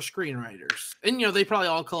 4 screenwriters, and they probably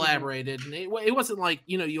all collaborated. And it wasn't like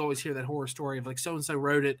you always hear that horror story of like so and so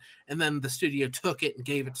wrote it and then the studio took it and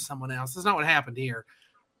gave it to someone else. That's not what happened here.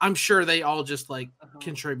 I'm sure they all just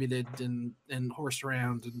contributed and horsed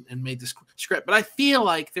around and made this script. But I feel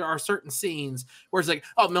like there are certain scenes where it's like,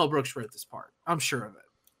 oh, Mel Brooks wrote this part. I'm sure of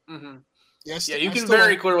it. Mm-hmm. Yes, yeah, you can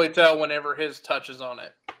very clearly tell whenever his touch is on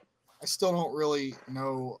it. I still don't really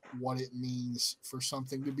know what it means for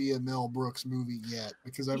something to be a Mel Brooks movie yet,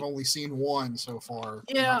 because I've only seen one so far.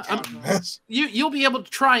 Yeah, you'll be able to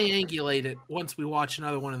triangulate it once we watch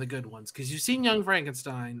another one of the good ones, because you've seen Young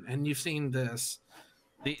Frankenstein and you've seen this.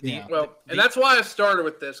 And that's why I started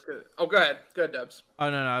with this. Go ahead, Dubs. Oh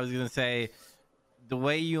no, I was gonna say the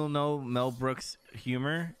way you'll know Mel Brooks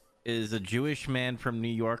humor is a Jewish man from New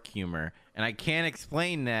York humor, and I can't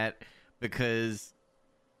explain that because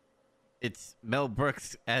it's Mel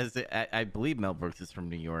Brooks. I believe Mel Brooks is from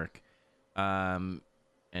New York, and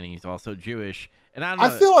he's also Jewish. And I don't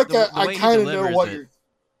know, I feel like I kind of know what you're.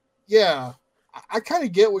 Yeah, I kind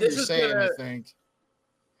of get what you're saying. I think.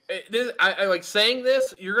 I like saying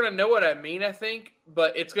this. You're gonna know what I mean, I think,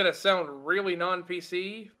 but it's gonna sound really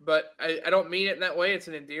non-PC. But I don't mean it in that way. It's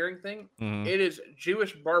an endearing thing. Mm-hmm. It is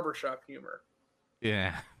Jewish barbershop humor.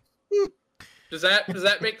 Yeah. Does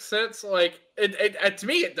that make sense? Like it to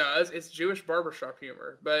me, it does. It's Jewish barbershop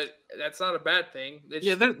humor, but that's not a bad thing.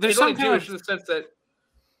 There's only Jewish in the sense that.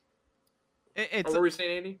 What were we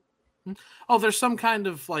saying, Andy? Oh, there's some kind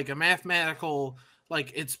of like a mathematical.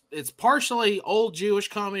 Like it's partially old Jewish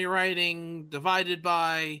comedy writing divided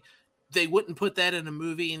by, they wouldn't put that in a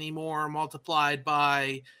movie anymore, multiplied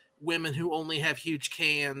by women who only have huge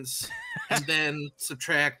cans and then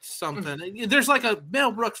subtract something. There's like a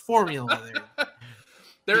Mel Brooks formula there.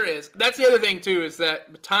 There is. That's the other thing too, is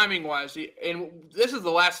that timing wise, and this is the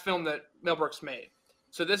last film that Mel Brooks made.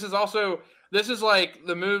 So this is like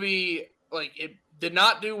the movie, like it did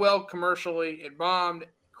not do well commercially. It bombed.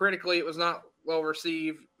 Critically, it was not well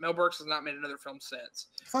received. Mel Brooks has not made another film since.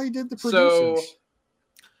 I thought he did the producers.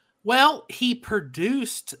 Well, he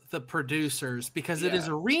produced The Producers because it is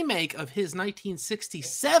a remake of his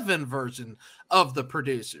 1967 version of The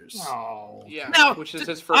Producers. Oh, yeah. Now, which is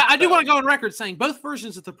his first. I do want to go on record saying both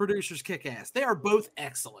versions of The Producers kick ass. They are both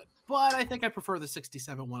excellent, but I think I prefer the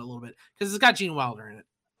 67 one a little bit because it's got Gene Wilder in it.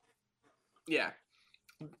 Yeah.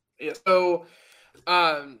 So,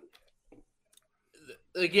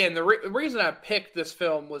 again, the reason I picked this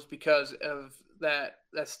film was because of that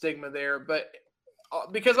stigma there, but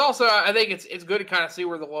because also I think it's good to kind of see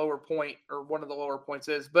where the lower point or one of the lower points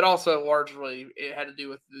is, but also largely it had to do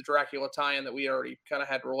with the Dracula tie-in that we already kind of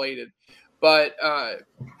had related. But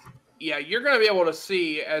yeah, you're going to be able to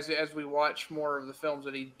see as we watch more of the films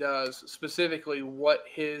that he does, specifically what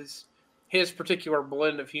his particular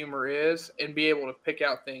blend of humor is, and be able to pick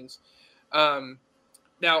out things.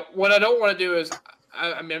 Now, what I don't want to do is,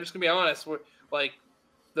 I mean, I'm just gonna be honest. Like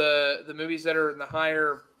the movies that are in the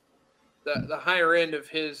higher end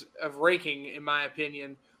of ranking, in my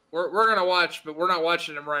opinion, we're gonna watch, but we're not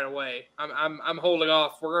watching them right away. I'm holding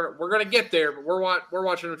off. We're gonna get there, but we're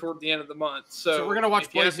watching them toward the end of the month. So we're gonna watch.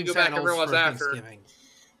 You have to go back and realize after.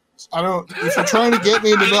 I don't. If you're trying to get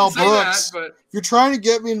me into Mel Brooks, if you're trying to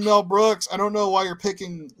get me into Mel Brooks, I don't know why you're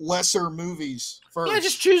picking lesser movies first. Yeah,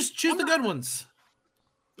 just choose the good ones.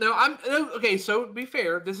 No, okay. So to be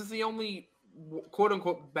fair, this is the only quote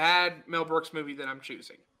unquote bad Mel Brooks movie that I'm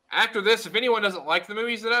choosing. After this, if anyone doesn't like the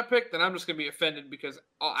movies that I picked, then I'm just gonna be offended because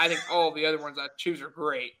I think all the other ones I choose are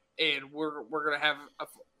great, and we're gonna have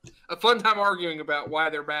a fun time arguing about why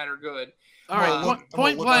they're bad or good. All right,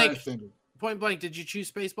 point blank. Did you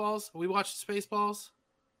choose Spaceballs? We watched Spaceballs.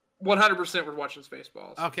 100% we're watching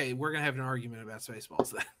Spaceballs. Okay, we're gonna have an argument about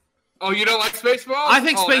Spaceballs then. Oh, you don't like Spaceballs? I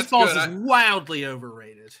think Spaceballs is wildly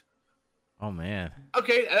overrated. Oh man.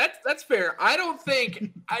 Okay, that's fair. I don't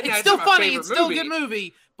think It's still funny. It's still a good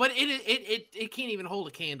movie, but it can't even hold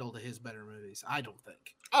a candle to his better movies. I don't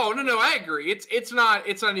think. Oh no, I agree. It's not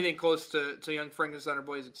anything close to Young Frankenstein or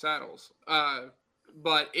Blazing Saddles.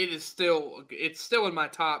 But it's still in my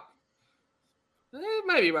top,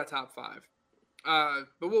 maybe my top 5.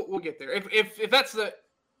 But we'll get there. If that's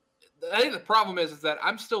I think the problem is that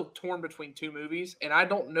I'm still torn between 2 movies, and I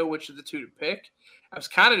don't know which of the 2 to pick. I was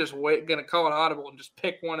kind of just going to call an audible and just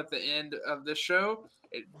pick one at the end of this show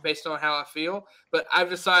based on how I feel. But I've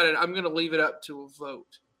decided I'm going to leave it up to a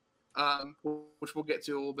vote, which we'll get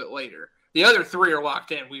to a little bit later. The other 3 are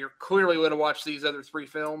locked in. We are clearly going to watch these other 3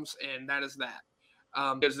 films, and that is that.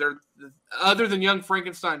 Because they're other than Young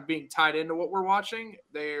Frankenstein being tied into what we're watching,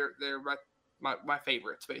 they're my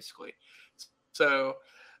favorites basically. So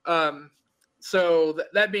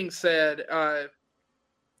that being said,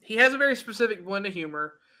 he has a very specific blend of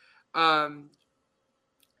humor, and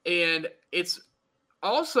it's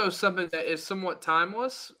also something that is somewhat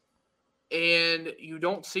timeless, and you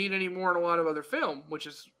don't see it anymore in a lot of other film, which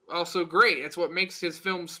is also great. It's what makes his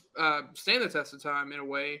films stand the test of time in a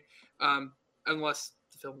way, unless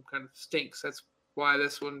the film kind of stinks. That's why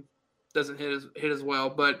this one doesn't hit as well.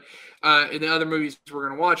 But in the other movies we're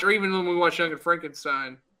going to watch, or even when we watch Young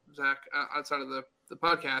Frankenstein, Zach, outside of the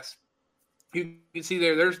podcast, you can see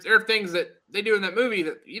there are things that they do in that movie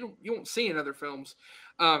that you won't see in other films.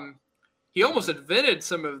 He almost invented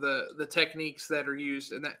some of the techniques that are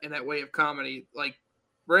used in that way of comedy. Like,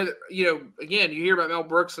 rather, again, you hear about Mel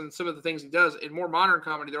Brooks and some of the things he does in more modern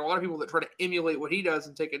comedy. There are a lot of people that try to emulate what he does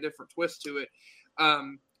and take a different twist to it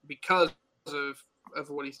because of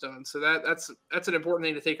what he's done. So that's an important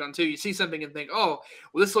thing to take on too. You see something and think, oh,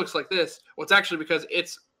 well, this looks like this. Well, it's actually because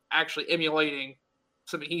it's actually emulating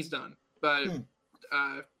something he's done. But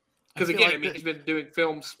because again, he's been doing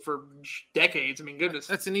films for decades. I mean, goodness,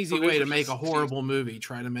 that's an easy way to make a horrible movie.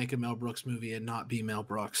 Try to make a Mel Brooks movie and not be Mel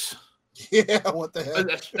Brooks. Yeah, what the heck?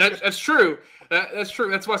 That's true. That's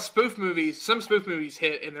true. That's why some spoof movies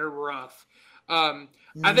hit and they're rough.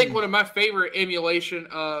 I think one of my favorite emulation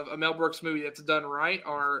of a Mel Brooks movie that's done right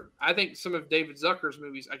are, I think, some of David Zucker's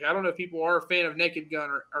movies. Like, I don't know if people are a fan of Naked Gun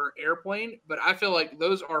or Airplane, but I feel like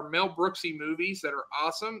those are Mel Brooksy movies that are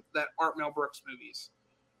awesome that aren't Mel Brooks movies,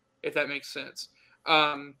 if that makes sense.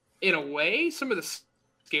 In a way, some of the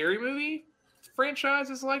Scary Movie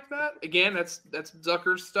franchises like that. Again, that's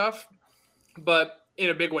Zucker's stuff, but in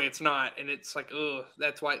a big way, it's not, and it's like, ugh,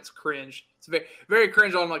 that's why it's cringe. It's very, very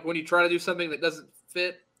cringe on, like, when you try to do something that doesn't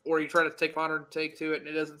fit, or you try to take modern take to it and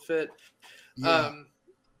it doesn't fit. Yeah.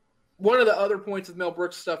 One of the other points of Mel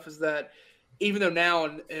Brooks stuff is that even though now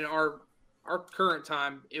in our current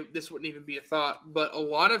time, this wouldn't even be a thought, but a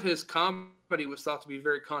lot of his comedy was thought to be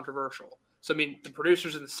very controversial. So, I mean, The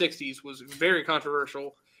Producers in the 60s was very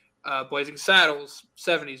controversial. Blazing Saddles,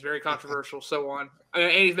 70s, very controversial, so on. I mean,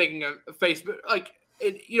 and he's making a face, but like,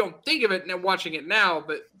 you don't think of it and watching it now,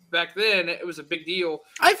 but back then it was a big deal.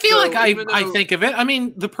 I feel like I think of it. I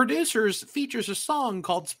mean, The Producers features a song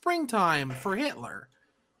called "Springtime" for Hitler.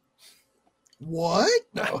 What?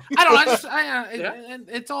 No. I don't know.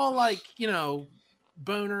 It's all like,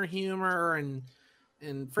 boner humor and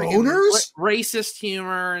boners, racist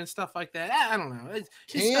humor and stuff like that. I don't know.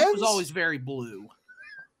 His stuff was always very blue.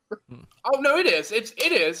 Oh no, it is. It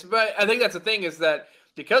is. But I think that's the thing is that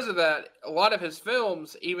because of that, a lot of his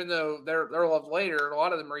films, even though they're loved later, a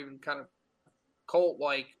lot of them are even kind of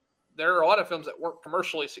cult-like. There are a lot of films that weren't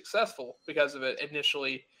commercially successful because of it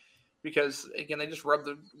initially, because again, they just rubbed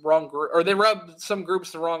the wrong group, or they rubbed some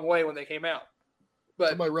groups the wrong way when they came out. But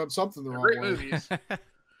somebody rubbed something the wrong way. Great movies.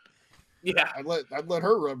 Yeah, I'd let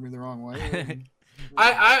her rub me the wrong way.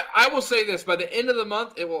 I will say this: by the end of the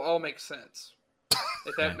month, it will all make sense.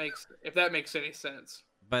 If that makes any sense.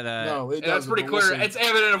 But no, it doesn't. That's pretty clear. It's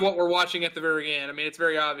evident of what we're watching at the very end. I mean, it's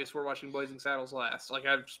very obvious we're watching Blazing Saddles last. Like,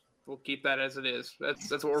 we'll keep that as it is. That's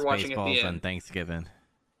what we're watching at the end. On Thanksgiving.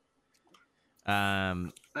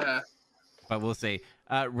 But we'll see.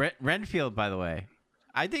 Renfield, by the way,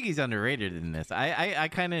 I think he's underrated in this. I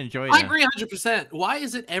kind of enjoyed him. I agree 100%. Why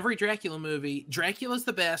is it every Dracula movie, Dracula's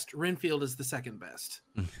the best, Renfield is the second best?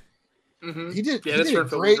 Mm-hmm. He did. Yeah, he this did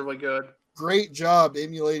Renfield was really good. Great job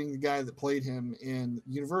emulating the guy that played him in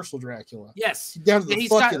Universal Dracula. Yes. Down to the he's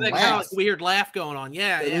fucking got that laugh. kind of like weird laugh going on.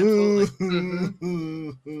 Yeah, absolutely.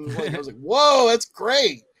 I was like, whoa, that's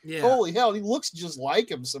great. Yeah. Holy hell, he looks just like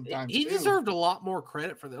him sometimes. He deserved a lot more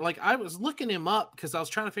credit for that. Like, I was looking him up because I was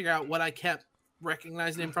trying to figure out what I kept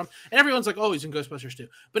recognizing him from. And everyone's like, oh, he's in Ghostbusters too.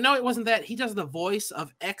 But no, it wasn't that. He does the voice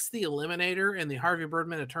of X the Eliminator in the Harvey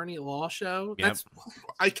Birdman Attorney at Law show. Yep.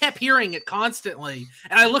 I kept hearing it constantly.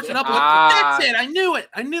 And I looked it up and that's it. I knew it.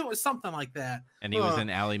 I knew it was something like that. And he was in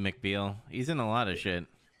Ally McBeal. He's in a lot of shit.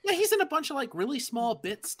 Yeah, he's in a bunch of like really small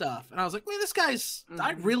bit stuff, and I was like, "Man, this guy's.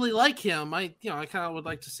 I really like him. I kind of would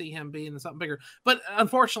like to see him be in something bigger." But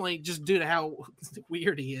unfortunately, just due to how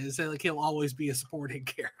weird he is, like he'll always be a supporting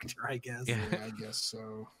character, I guess. Yeah, I guess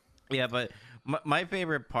so. Yeah, but my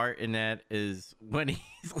favorite part in that is when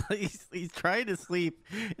he's trying to sleep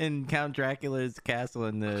in Count Dracula's castle,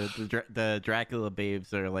 and the Dracula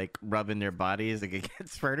babes are like rubbing their bodies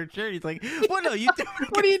against furniture. He's like, "What are you doing?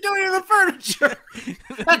 What are you doing to the furniture?"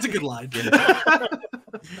 That's a good line.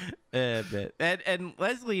 And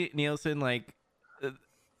Leslie Nielsen, like,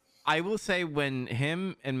 I will say, when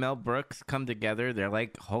him and Mel Brooks come together, they're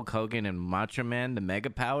like Hulk Hogan and Macho Man, the Mega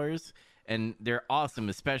Powers. And they're awesome,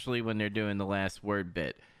 especially when they're doing the last word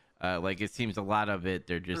bit. Like, it seems a lot of it,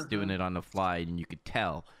 they're just doing it on the fly, and you could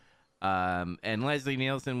tell. And Leslie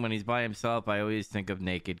Nielsen, when he's by himself, I always think of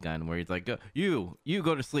Naked Gun, where he's like, you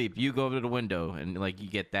go to sleep, you go to the window, and, like, you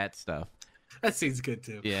get that stuff. That seems good,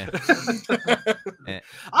 too. Yeah.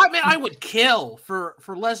 I mean, I would kill for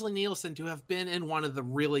Leslie Nielsen to have been in one of the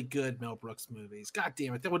really good Mel Brooks movies. God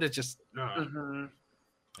damn it. That would have just...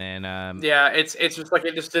 And yeah, it's just like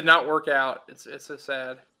it just did not work out. It's so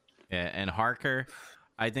sad. Yeah, and Harker,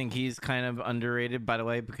 I think he's kind of underrated, by the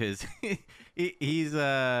way, because he was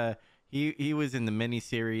in the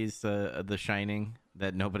miniseries The Shining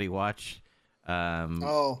that nobody watched.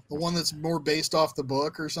 The one that's more based off the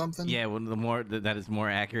book or something. Yeah, one of the more that is more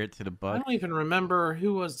accurate to the book. I don't even remember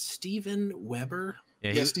who was Steven Weber.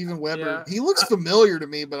 Yeah, Steven Weber. Yeah. He looks familiar to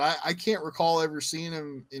me, but I can't recall ever seeing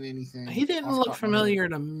him in anything. He didn't look familiar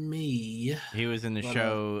to me. He was in the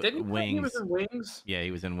show Didn't Wings. he was in Wings? Yeah, he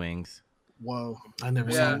was in Wings. Whoa. I never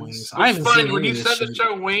Yeah. saw Wings. It's I haven't funny seen when any you of this said the shit.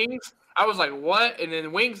 show Wings, I was like, what? And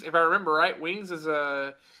then Wings, if I remember right, Wings is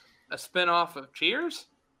a spinoff of Cheers. Is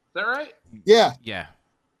that right? Yeah. Yeah.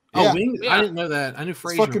 Oh, Yeah. Wings? Yeah. I didn't know that. I knew Frasier.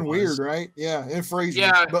 It's fucking was. weird, right? Yeah, and Frasier.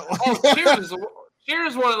 Yeah. But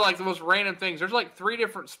Cheers is one of like the most random things. There's like 3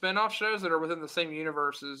 different spin-off shows that are within the same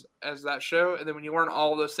universe as that show. And then when you learn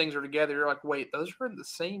all of those things are together, you're like, wait, those are in the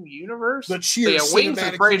same universe? the Cheers So, yeah, Wings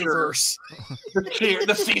and cinematic Frasier. universe. The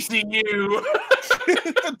CCU.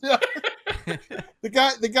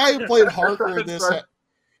 the guy who played Harker in this, Sorry.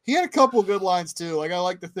 he had a couple good lines too. Like I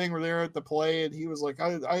like the thing where they're at the play and he was like,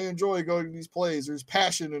 I enjoy going to these plays. There's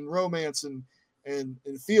passion and romance and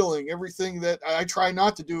feeling, everything that I try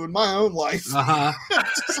not to do in my own life.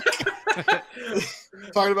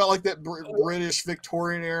 Talking about like that British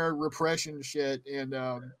Victorian era repression shit and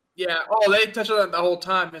Yeah. Oh, they touch on that the whole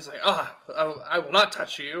time. It's like, I will not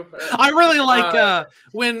touch you. I really like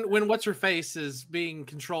when what's her face is being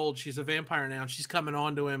controlled. She's a vampire now. And she's coming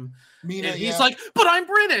on to him, Mina, and he's like, "But I'm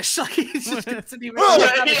British." Like he's just doesn't even.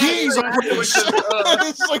 "Oh, yeah, he's yeah, British."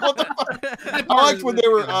 It's like, what the fuck? I liked when they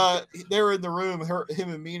were in the room, him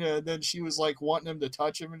and Mina, and then she was like wanting him to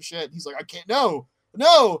touch him and shit. And he's like, I can't, no.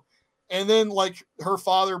 And then like her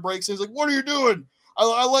father breaks in. He's like, what are you doing?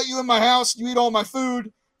 I let you in my house. You eat all my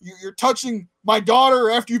food. You're touching my daughter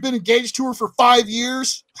after you've been engaged to her for 5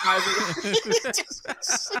 years.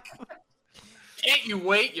 Can't you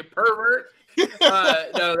wait, you pervert? No, I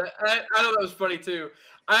know that was funny too.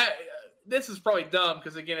 This is probably dumb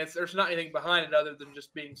because again, there's not anything behind it other than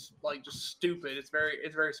just being like just stupid. It's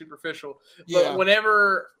very superficial. Yeah. But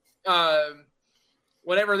whenever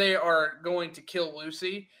they are going to kill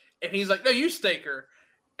Lucy, and he's like, "No, you stake her."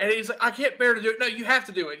 And he's like, I can't bear to do it. No, you have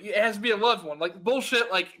to do it. It has to be a loved one. Like, bullshit.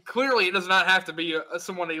 Like, clearly it does not have to be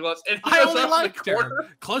someone that he loves. And he I goes only up in liked the her. corner,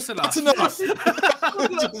 Close enough. That's enough.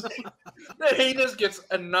 he just gets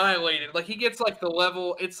annihilated. Like, he gets, like, the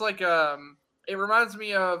level. It's like, it reminds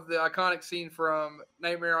me of the iconic scene from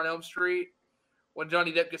Nightmare on Elm Street when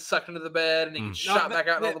Johnny Depp gets sucked into the bed and he gets shot back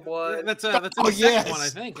out in all the blood. That's the second yes. one, I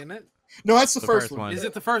think, isn't it? No, that's the The first first one. one. Is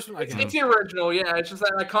it the first one? Okay. It's the original, yeah. It's just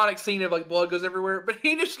that iconic scene of like blood goes everywhere, but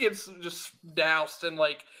he just gets doused in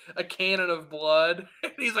like a cannon of blood.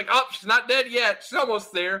 And he's like, "Oh, she's not dead yet. She's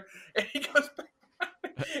almost there." And he goes back.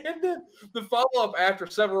 And then the follow up after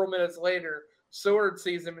several minutes later, Sword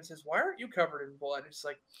sees him and says, "Why aren't you covered in blood?" It's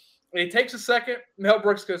like, and he takes a second. Mel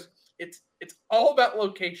Brooks goes, It's all about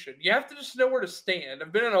location. You have to just know where to stand.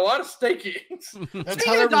 I've been in a lot of stakings. That's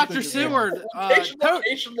Speaking how of Dr. everything is. Seward,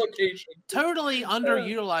 Location. totally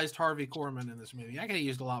underutilized Harvey Korman in this movie. I could have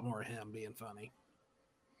used a lot more of him being funny.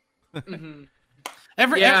 Mm-hmm.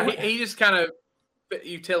 He just kind of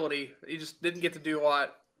utility. He just didn't get to do a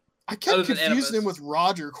lot. I kept Other than confusing him Animus. with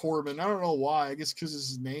Roger Corman. I don't know why. I guess because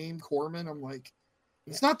his name Corman. I'm like,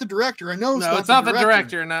 it's not the director. I know No, it's not the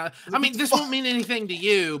director. No, I mean, this won't mean anything to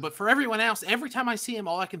you, but for everyone else, every time I see him,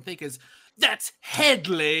 all I can think is, that's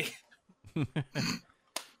Headley.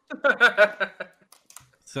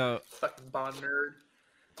 So Fucking Bond nerd.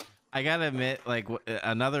 I gotta admit, like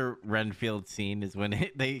another Renfield scene is when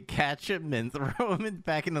they catch him and throw him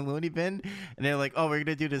back in the loony bin, and they're like, "Oh, we're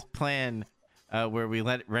gonna do this plan where we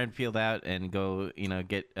let Renfield out and go,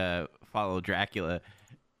 get follow Dracula."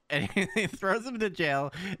 And he throws him into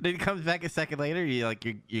jail. And then he comes back a second later.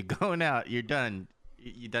 You're going out. You're done.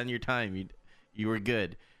 You done your time. You were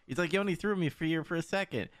good. He's like, you only threw me for a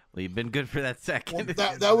second. Well, you've been good for that second.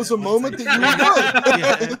 Well, that was a moment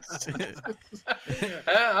that you were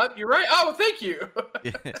good. You're right. Oh, thank you.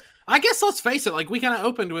 Yeah. I guess let's face it. Like, we kind of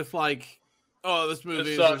opened with like, "Oh, this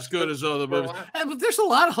movie is sucks. as good as other For a movies," while. but there's a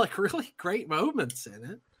lot of like really great moments in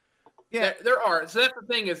it. Yeah. There are. So that's the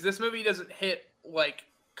thing is this movie doesn't hit like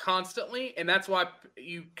constantly, and that's why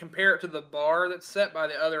you compare it to the bar that's set by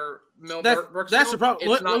the other Mel Brooks. That's the film.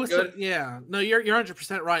 problem. It's not good. Yeah, no, you're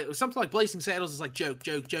 100% right. Something like Blazing Saddles is like joke.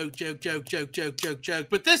 But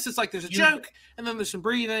this is like there's a joke, and then there's some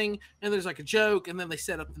breathing, and there's like a joke, and then they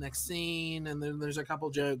set up the next scene, and then there's a couple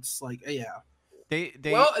jokes. Like, yeah, They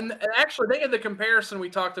Well, and actually, think of the comparison we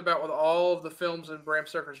talked about with all of the films in Bram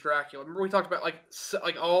Stoker's Dracula. Remember we talked about like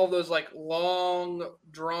all those like long,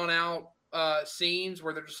 drawn out scenes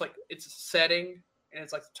where they're just like it's a setting and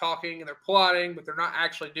it's like talking and they're plotting, but they're not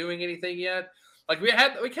actually doing anything yet. Like we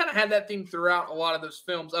kind of had that theme throughout a lot of those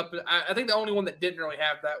films. I think the only one that didn't really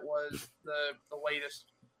have that was the latest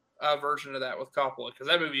version of that with Coppola, because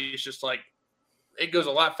that movie is just like it goes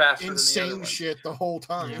a lot faster. than the other Insane one. shit the whole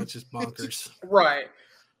time. it's just bonkers. Right.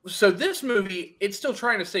 So this movie, it's still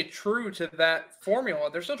trying to stay true to that formula.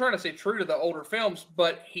 They're still trying to stay true to the older films,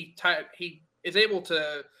 but he is able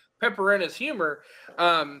to pepper in his humor.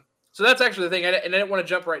 So that's actually the thing. And I didn't want to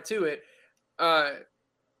jump right to it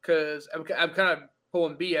because I'm kind of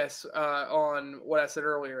pulling BS on what I said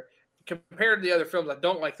earlier. Compared to the other films, I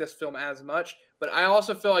don't like this film as much, but I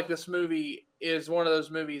also feel like this movie is one of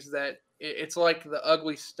those movies that it's like The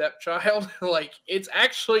Ugly Stepchild. Like it's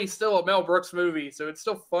actually still a Mel Brooks movie, so it's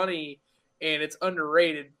still funny and it's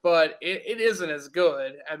underrated, but it isn't as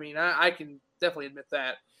good. I mean, I can definitely admit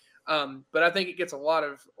that. But I think it gets a lot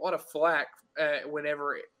of flack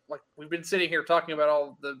whenever like we've been sitting here talking about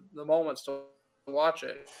all the moments to watch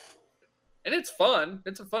it, and it's fun.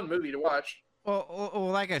 It's a fun movie to watch. Well,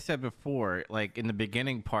 like I said before, like in the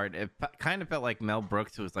beginning part, it kind of felt like Mel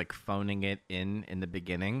Brooks was like phoning it in the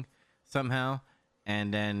beginning somehow,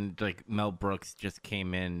 and then like Mel Brooks just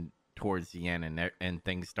came in towards the end, and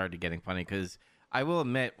things started getting funny. Because I will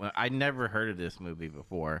admit, I never heard of this movie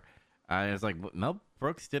before. I was like, Mel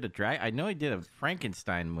Brooks did a drag. I know he did a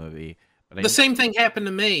Frankenstein movie, but The same thing happened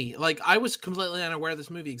to me. Like I was completely unaware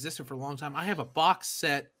this movie existed for a long time. I have a box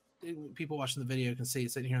set. People watching the video can see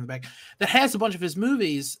it sitting here in the back that has a bunch of his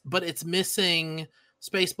movies, but it's missing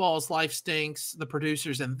Spaceballs, Life Stinks, The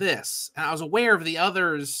Producers, and this. And I was aware of the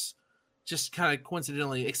others just kind of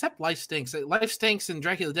coincidentally, except Life Stinks. Life Stinks and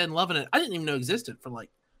Dracula Dead and Loving It, I didn't even know existed for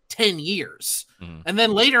like 10 years. Mm-hmm. And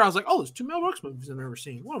then later I was like, oh, there's two Mel Brooks movies I've never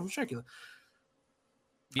seen. One of them's Dracula.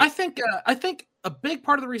 Yeah. I think a big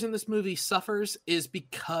part of the reason this movie suffers is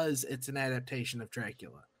because it's an adaptation of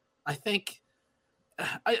Dracula. I think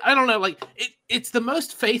I don't know, like it's the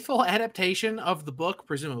most faithful adaptation of the book,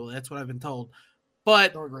 presumably. That's what I've been told.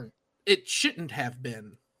 But Oh, great. it shouldn't have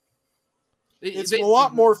been. It's a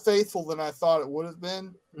lot more faithful than I thought it would have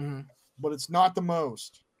been, Mhm. but it's not the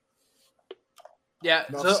most. Yeah,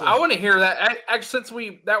 Enough so said. I want to hear that. Since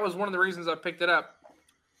that was one of the reasons I picked it up.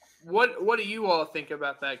 What do you all think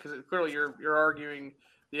about that? Because clearly you're arguing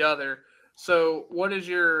the other. So what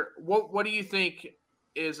do you think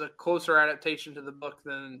is a closer adaptation to the book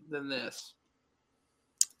than this?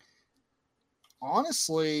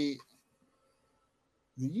 Honestly,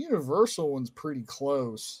 the Universal one's pretty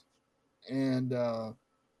close, and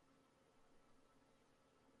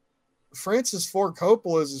Francis Ford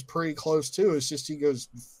Coppola's is pretty close too. It's just he goes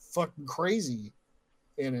fucking crazy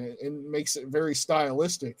in it and makes it very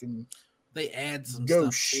stylistic, and They add some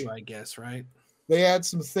Gauche. stuff too, I guess, right? they add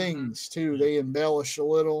some things too. They embellish a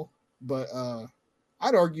little, but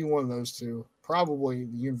I'd argue one of those two, probably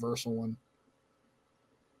the Universal one.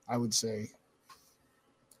 I would say.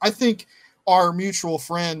 I think our mutual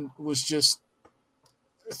friend was just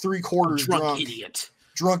 3/4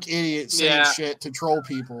 drunk idiot saying Yeah. shit to troll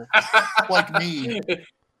people like me.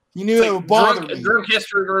 You knew it would bother me. Drunk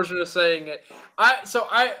history version of saying it.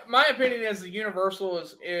 My opinion is the Universal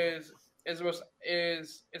is is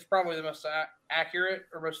probably the most accurate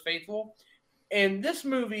or most faithful, and this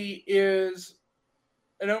movie is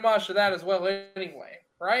an homage to that as well. Anyway,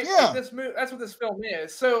 right? Yeah. Like this movie, that's what this film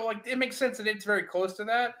is. So like it makes sense that it's very close to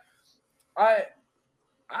that.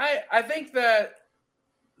 I think that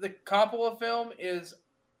the Coppola film is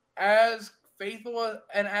as faithful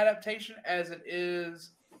an adaptation as it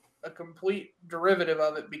is a complete derivative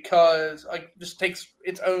of it, because like just takes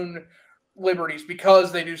its own liberties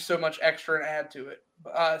because they do so much extra and add to it.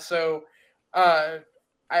 I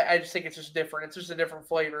just think it's just different. It's just a different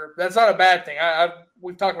flavor. That's not a bad thing.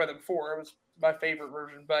 We've talked about it before. It was my favorite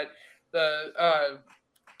version, but I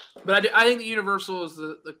think the Universal is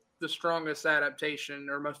the strongest adaptation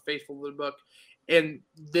or most faithful to the book. And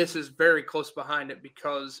this is very close behind it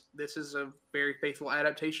because this is a very faithful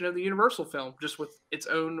adaptation of the Universal film, just with its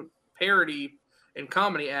own parody and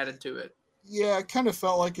comedy added to it. Yeah, I kind of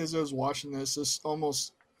felt like as I was watching this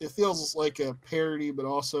it feels like a parody, but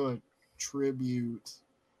also a tribute,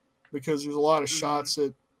 because there's a lot of shots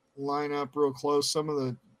that line up real close. Some of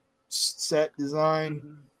the set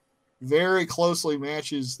design very closely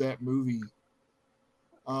matches that movie.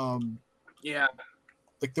 Yeah,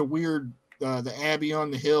 like the weird. The Abbey on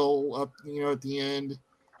the hill up, at the end.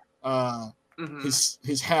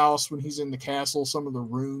 His house when he's in the castle, some of the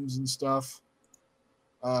rooms and stuff.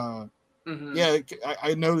 Yeah,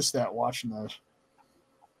 I noticed that watching that.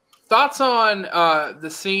 Thoughts on the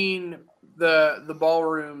scene, the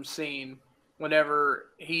ballroom scene, whenever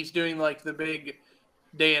he's doing like the big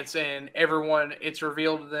dance and it's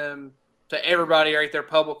revealed to everybody right there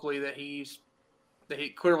publicly that he's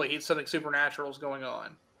something supernatural is going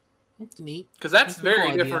on. That's neat. Because that's very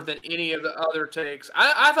cool different than any of the other takes.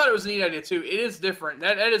 I thought it was a neat idea too. It is different.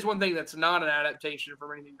 That is one thing that's not an adaptation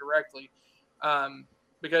from anything directly.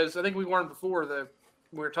 Because I think we learned before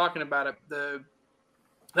we were talking about it.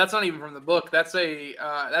 That's not even from the book. That's a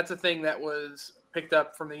thing that was picked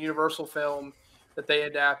up from the Universal film that they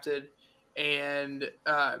adapted, and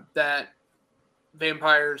that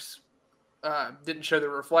vampires didn't show the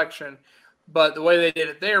reflection. But the way they did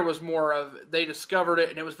it there was more of they discovered it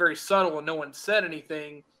and it was very subtle and no one said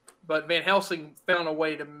anything. But Van Helsing found a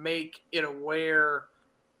way to make it aware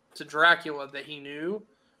to Dracula that he knew.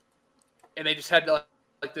 And they just had to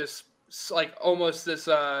almost this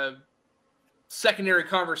secondary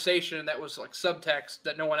conversation that was like subtext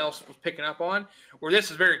that no one else was picking up on. Where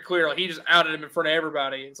this is very clear. Like he just outed him in front of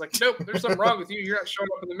everybody. It's like, nope, there's something wrong with you. You're not showing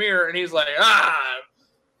up in the mirror. And he's like,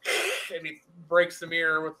 and he breaks the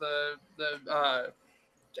mirror with the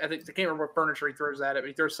I think I can't remember what furniture he throws at it, but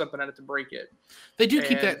he throws something at it to break it. They do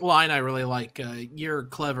keep that line I really like. You're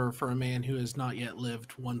clever for a man who has not yet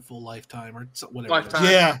lived one full lifetime or whatever. Lifetime.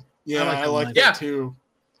 Yeah, I like that that too.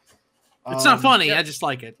 It's not funny. I just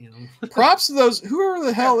like it. Props to those whoever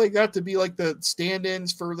the hell they got to be like the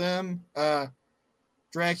stand-ins for them.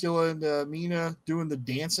 Dracula and Mina doing the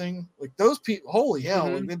dancing, like those people. Holy hell!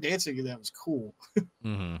 Like the dancing of that was cool.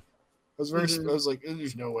 I was I was like,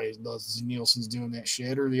 there's no way Leslie Nielsen's doing that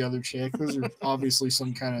shit or the other chick. Those are obviously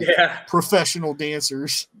some kind of professional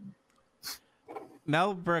dancers.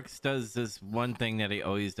 Mel Brooks does this one thing that he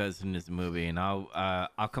always does in his movie, and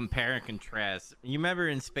I'll compare and contrast. You remember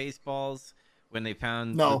in Spaceballs when they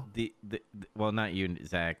found the well, not you,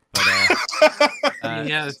 Zach, but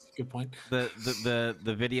yeah, that's a good point. The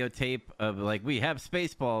videotape of like we have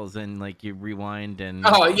Spaceballs and like you rewind and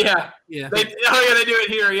they do it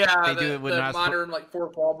here. Yeah, they do it with the modern like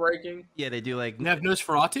fourth wall breaking. Yeah, they do like you have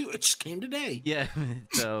Nosferatu. It just came today. Yeah,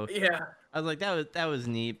 so yeah. I was like, that was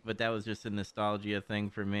neat, but that was just a nostalgia thing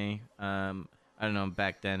for me. I don't know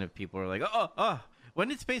back then if people were like, oh, when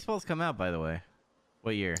did Spaceballs come out? By the way,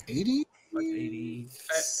 what year? 80, like 80,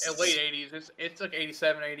 late 80s. It's like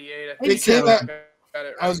 87, 88. It came out.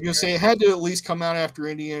 I was gonna say it had to at least come out after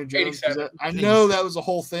Indiana Jones. I know that was a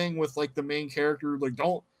whole thing with like the main character, like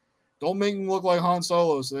don't make him look like Han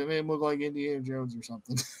Solo, so they made him look like Indiana Jones or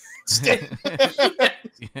something.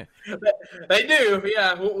 They do,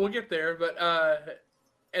 yeah. We'll get there, but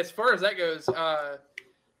as far as that goes,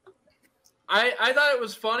 I thought it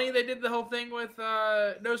was funny they did the whole thing with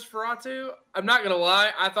Nosferatu. I'm not gonna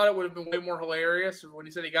lie, I thought it would have been way more hilarious when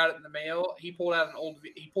he said he got it in the mail. He pulled a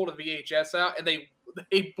VHS out and they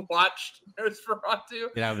watched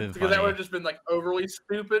Nosferatu because that would have just been like overly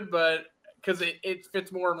stupid, but because it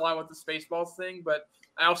fits more in line with the Spaceballs thing. But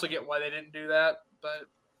I also get why they didn't do that, but.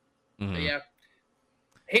 Yeah,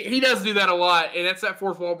 he does do that a lot, and that's that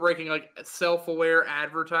fourth wall breaking, like self-aware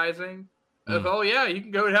advertising of you can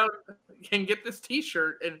go down and get this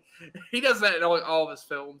T-shirt, and he does that in all of his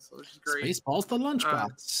films, which is great. Spaceballs the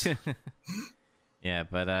lunchbox. Yeah,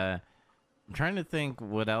 but I'm trying to think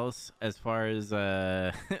what else as far as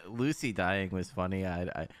Lucy dying was funny.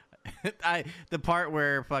 The part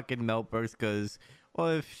where fucking Mel Brooks goes, well,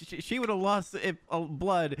 if she would have lost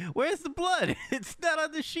blood, where's the blood? It's not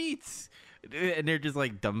on the sheets. And they're just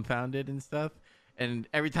like dumbfounded and stuff. And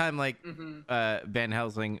every time like Van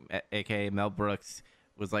Helsing, aka Mel Brooks,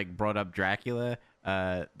 was like brought up Dracula,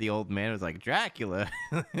 the old man was like, Dracula,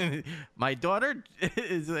 my daughter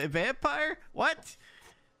is a vampire. What?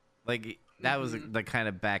 Like that was the kind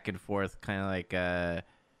of back and forth, kind of like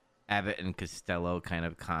Abbott and Costello kind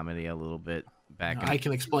of comedy a little bit back. I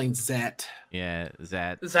can explain Zat. Yeah,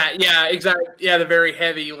 Zat. Yeah, exactly. Yeah, the very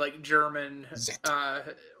heavy like German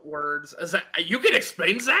words. You can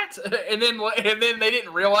explain that, and then they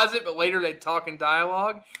didn't realize it, but later they talk in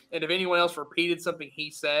dialogue. And if anyone else repeated something he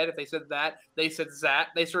said, if they said that, they said Zat.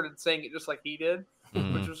 They started saying it just like he did,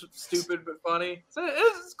 which was stupid but funny. So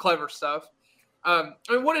it's clever stuff. I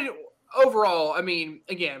mean, overall? I mean,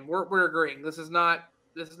 again, we're agreeing. This is not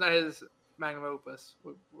his magnum opus.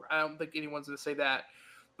 I don't think anyone's going to say that,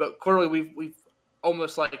 but clearly we've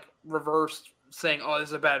almost like reversed saying, "Oh, this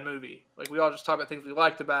is a bad movie." Like we all just talk about things we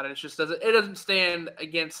liked about it. It just doesn't stand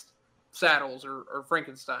against Saddles or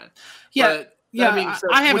Frankenstein. Yeah, but, yeah. I mean, so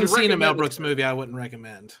I haven't would you seen a Mel recommend Brooks this movie. I wouldn't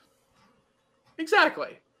recommend.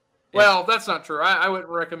 Exactly. Well, that's not true. I wouldn't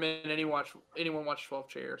recommend anyone watch 12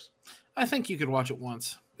 Chairs. I think you could watch it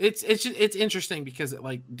once. It's interesting because it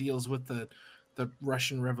like deals with the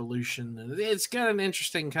Russian Revolution, and it's got an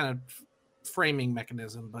interesting kind of framing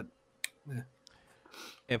mechanism. But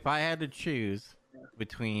if I had to choose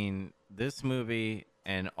between this movie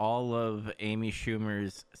and all of Amy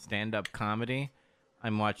Schumer's stand-up comedy,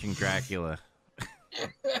 I'm watching Dracula.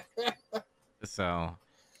 So,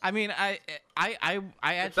 I mean, I actually.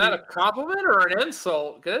 Is that a compliment or an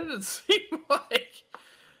insult? Because it doesn't seem like.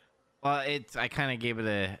 Well, I kind of gave it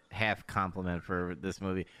a half compliment for this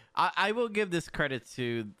movie. I will give this credit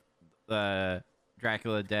to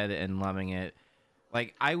Dracula Dead and loving it.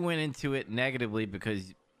 Like, I went into it negatively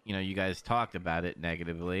because, you guys talked about it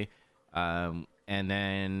negatively. And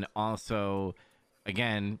then also,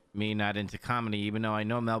 again, me not into comedy, even though I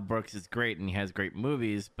know Mel Brooks is great and he has great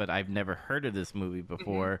movies, but I've never heard of this movie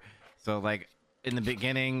before. So, like, in the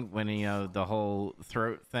beginning, when, the whole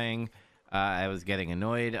throat thing, I was getting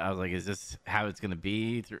annoyed. I was like, is this how it's going to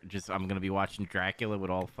be? I'm going to be watching Dracula with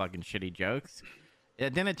all fucking shitty jokes.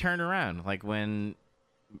 Then it turned around. Like, when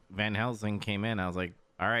Van Helsing came in, I was like,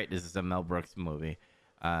 all right, this is a Mel Brooks movie.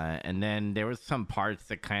 And then there was some parts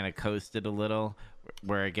that kind of coasted a little,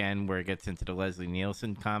 where it gets into the Leslie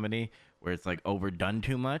Nielsen comedy, where it's, like, overdone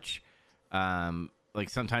too much. Like,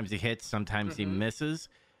 sometimes he hits, sometimes he misses.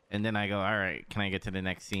 And then I go, all right, can I get to the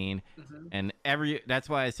next scene? And that's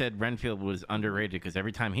why I said Renfield was underrated, because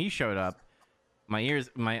every time he showed up, my ears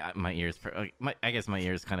kind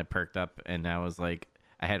of perked up, and I was like,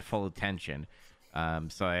 I had full attention.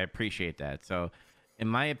 So I appreciate that. So, in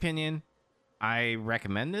my opinion, I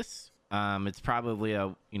recommend this. It's probably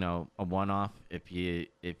a one-off if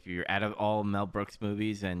you're out of all Mel Brooks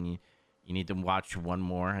movies and you need to watch one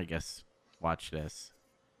more. I guess watch this.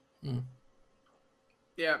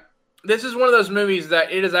 Yeah. This is one of those movies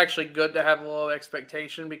that it is actually good to have a little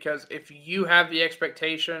expectation, because if you have the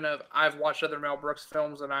expectation of I've watched other Mel Brooks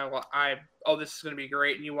films and this is going to be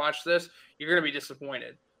great, and you watch this, you're going to be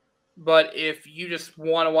disappointed. But if you just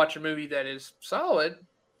want to watch a movie that is solid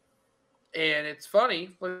and it's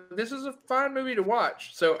funny, this is a fine movie to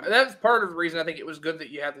watch. So that's part of the reason I think it was good that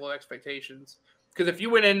you had low expectations. Because if you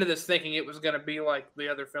went into this thinking it was going to be like the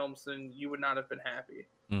other films, then you would not have been happy.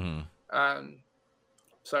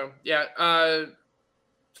 So yeah,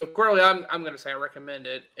 so clearly I'm going to say I recommend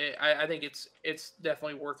it. I think it's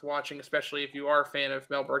definitely worth watching, especially if you are a fan of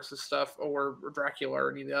Mel Brooks' stuff or Dracula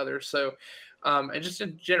or any of the others. So, and just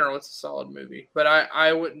in general, it's a solid movie. But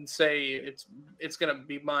I wouldn't say it's going to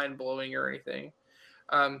be mind blowing or anything.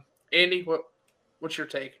 Andy, what's your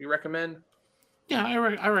take? You recommend? Yeah, I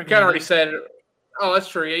recommend. You kind of already said it. Oh, that's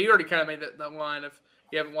true. Yeah, you already kind of made that line of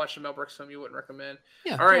you haven't watched a Mel Brooks film, you wouldn't recommend.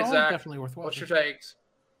 Yeah. All right, no, Zach. Definitely worth watching. What's your takes?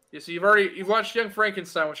 Yeah, so you've watched Young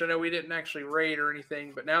Frankenstein, which I know we didn't actually rate or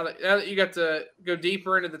anything, but now that you got to go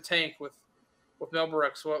deeper into the tank with Mel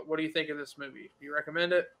Brooks, what do you think of this movie? Do you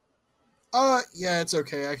recommend it? Yeah, it's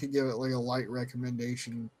okay. I could give it like a light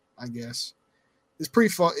recommendation, I guess. It's pretty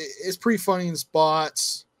fun. It's pretty funny in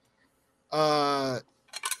spots. Not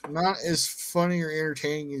as funny or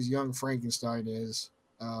entertaining as Young Frankenstein is.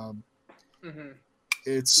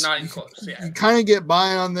 It's not even close. Yeah, you kind of get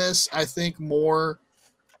by on this. I think more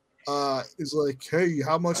is like, hey,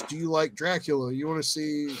 how much do you like Dracula? You want to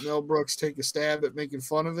see Mel Brooks take a stab at making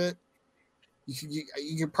fun of it? you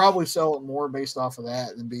could probably sell it more based off of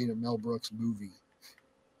that than being a Mel Brooks movie.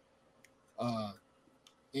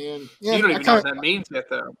 And yeah, You don't even know what that means yet,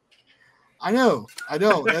 though. I know.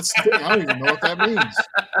 That's the thing. I don't even know what that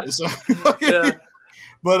means. So, Yeah.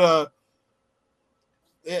 But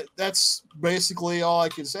that's basically all I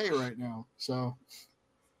can say right now. So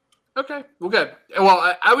Okay, well, good.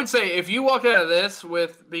 Well, I would say if you walk out of this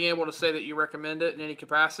with being able to say that you recommend it in any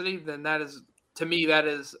capacity, then that is, to me, that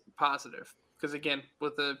is positive. Because again,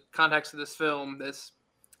 with the context of this film, it's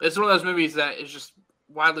one of those movies that is just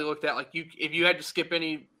widely looked at. Like if you had to skip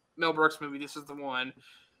any Mel Brooks movie, this is the one.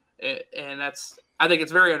 And I think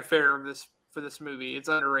it's very unfair for this movie. It's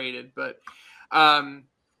underrated, but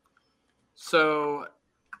so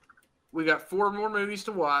we got 4 more movies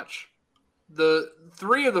to watch. The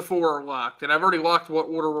 3 of the 4 are locked, and I've already locked what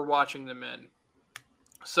order we're watching them in.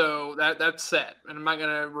 So that's set, and I'm not going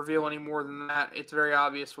to reveal any more than that. It's very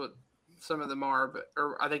obvious what some of them are,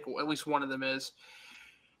 or I think at least one of them is.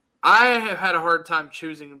 I have had a hard time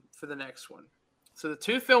choosing for the next one. So the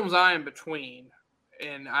 2 films I am between,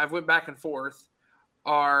 and I've went back and forth,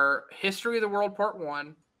 are History of the World Part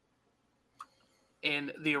 1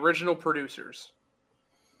 and The Original Producers.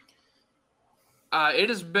 It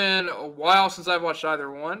has been a while since I've watched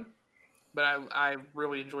either one, but I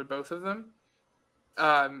really enjoyed both of them.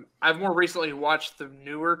 I've more recently watched the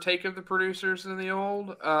newer take of The Producers than the old.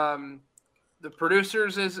 The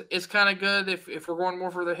Producers is kind of good if we're going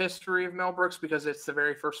more for the history of Mel Brooks, because it's the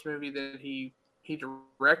very first movie that he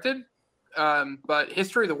directed. But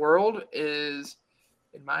History of the World is,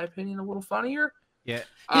 in my opinion, a little funnier. Yeah.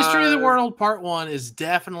 History of the World Part 1 is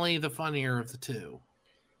definitely the funnier of the 2.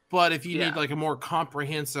 But if you need like a more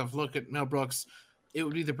comprehensive look at Mel Brooks, it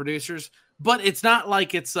would be The Producers. But it's not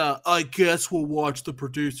like it's I guess we'll watch The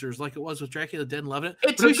Producers like it was with Dracula Dead and Loving It.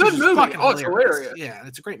 It's a good movie. Oh, it's hilarious. Yeah,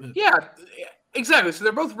 it's a great movie. Yeah, exactly. So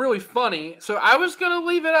they're both really funny. So I was gonna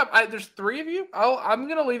leave it up. There's 3 of you. I'm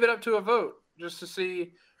gonna leave it up to a vote just to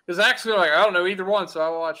see, because Zach's like, I don't know either one, so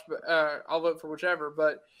I'll watch. I'll vote for whichever.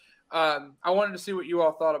 But I wanted to see what you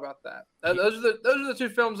all thought about that. Those are the 2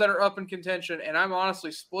 films that are up in contention, and I'm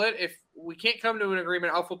honestly split. If we can't come to an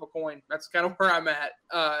agreement, I'll flip a coin. That's kind of where I'm at.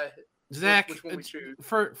 Zach, which one we choose.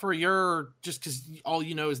 for your, just because all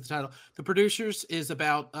you know is the title, The Producers is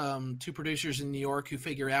about 2 producers in New York who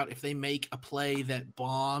figure out if they make a play that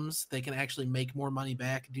bombs, they can actually make more money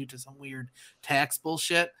back due to some weird tax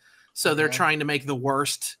bullshit. So they're trying to make the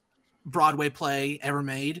worst Broadway play ever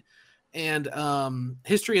made. And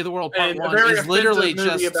History of the World Part 1 is literally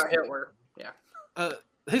just about Hitler. Yeah.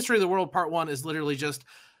 History of the World Part 1 is literally just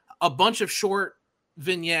a bunch of short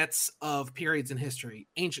vignettes of periods in history.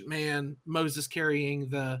 Ancient Man, Moses carrying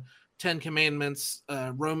the 10 Commandments,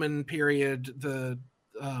 Roman period, the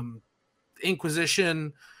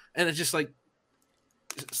Inquisition, and it's just like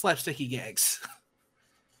slapsticky gags.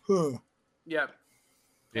 Yeah.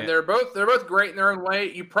 And they're both great in their own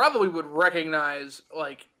way. You probably would recognize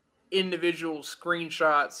like individual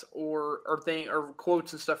screenshots or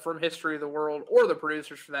quotes and stuff from History of the World, or The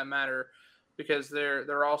Producers for that matter, because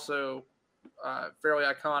they're also fairly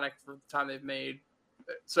iconic for the time they've made.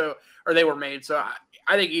 So, or they were made. So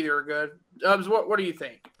I think either are good. Dubs, what do you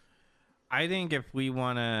think? I think if we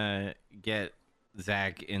want to get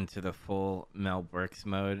Zach into the full Mel Brooks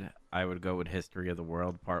mode, I would go with History of the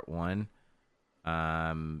World Part 1.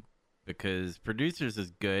 Because Producers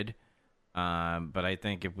is good. But I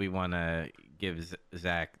think if we want to give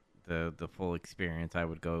Zach the full experience, I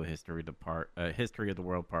would go History of the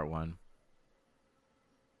World Part 1.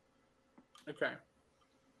 Okay.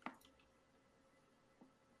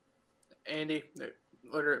 Andy,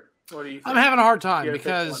 what do you think? I'm having a hard time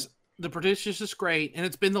because The Producers is great, and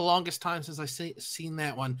it's been the longest time since I've seen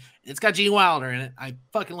that one. It's got Gene Wilder in it. I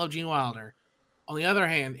fucking love Gene Wilder. On the other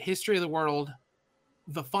hand, History of the World,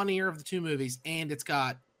 the funnier of the 2 movies, and it's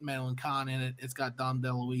got Madeline Kahn in it. It's got Dom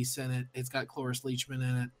DeLuise in it. It's got Cloris Leachman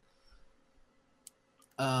in it.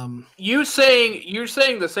 You're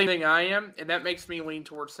saying the same thing I am, and that makes me lean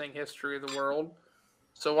towards saying History of the World.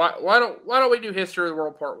 So why don't we do History of the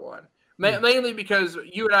World Part 1? Mainly because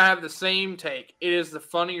you and I have the same take. It is the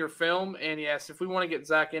funnier film, and yes, if we want to get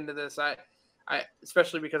Zach into this, I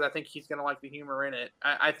especially because I think he's going to like the humor in it.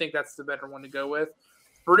 I think that's the better one to go with.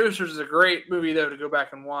 Producers is a great movie though to go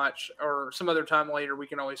back and watch, or some other time later. We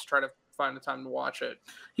can always try to find the time to watch it.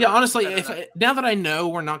 Yeah, honestly, now that I know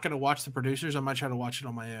we're not going to watch The Producers, I might try to watch it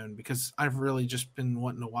on my own, because I've really just been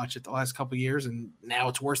wanting to watch it the last couple of years, and now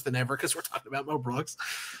it's worse than ever because we're talking about Mel Brooks.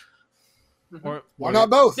 Or why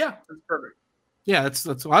not both? Yeah, that's perfect. Yeah, that's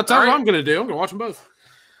what I'm going to do. I'm going to watch them both.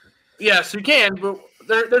 Yes, you can, but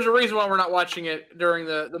there's a reason why we're not watching it during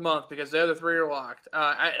the month because the other 3 are locked.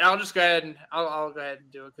 I'll just go ahead and I'll go ahead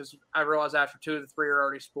and do it because I realize after 2 of the 3 are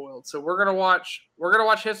already spoiled. So we're gonna watch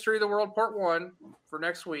History of the World Part 1 for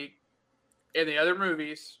next week, and the other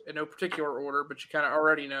movies in no particular order, but you kind of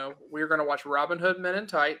already know. We are gonna watch Robin Hood Men in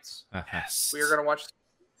Tights. Yes. We are gonna watch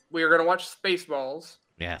Spaceballs.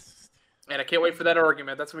 Yes. And I can't wait for that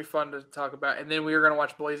argument. That's gonna be fun to talk about. And then we are gonna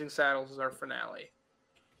watch Blazing Saddles as our finale.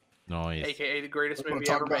 Nice. AKA the greatest We're going movie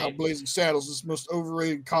to talk ever about how made. Blazing Saddles is the most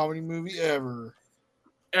overrated comedy movie ever.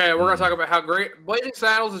 And we're going to talk about how great Blazing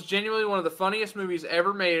Saddles is genuinely one of the funniest movies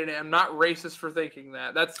ever made, and I'm not racist for thinking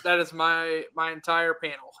that. That is my entire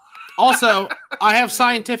panel. Also, I have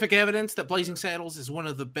scientific evidence that Blazing Saddles is one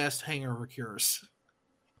of the best hangover cures.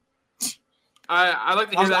 I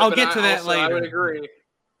like to hear that. I'll but get to that also, I later. would agree.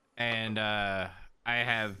 And I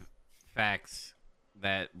have facts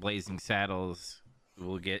that Blazing Saddles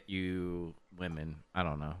will get you women. I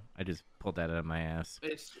don't know. I just pulled that out of my ass.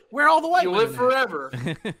 Where are all the white You women live at? forever.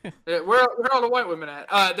 Where are all the white women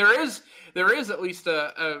at? There is at least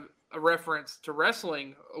a reference to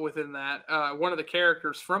wrestling within that. One of the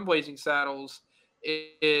characters from Blazing Saddles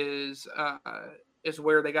is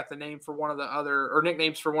where they got the name for one of the other or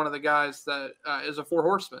nicknames for one of the guys that is a 4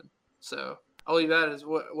 Horsemen. So I'll leave that as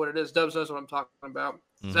what it is. Dubs knows what I'm talking about.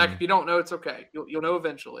 Mhm. Zach, if you don't know, it's okay. You'll know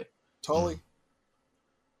eventually. Tully.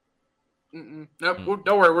 Nope,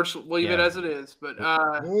 don't worry. We'll just leave it Yeah. as it is. But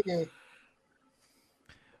Okay.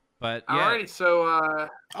 But yeah, alrighty. So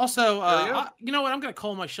Also, There you go. you know what? I'm going to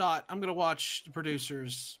call my shot. I'm going to watch The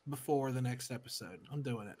Producers before the next episode. I'm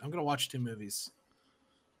doing it. I'm going to watch 2 movies.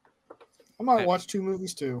 I might watch 2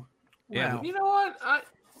 movies too. Yeah. Wow. you know what?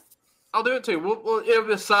 I'll do it too. We'll it'll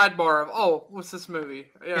be a sidebar of what's this movie?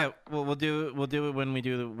 yeah. Well, we'll do it when we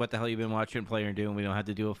do the what the hell you've been watching, play, or doing. We don't have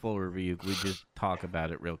to do a full review. We just talk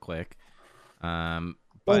about it real quick. But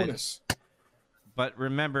Bonus. but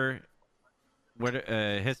remember,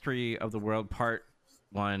 History of the World Part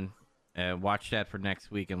 1. Watch that for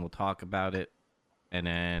next week, and we'll talk about it. And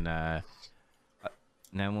then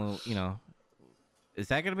we'll, is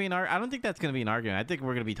that going to be an argument? I don't think that's going to be an argument. I think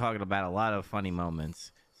we're going to be talking about a lot of funny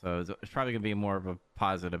moments. So it's probably going to be more of a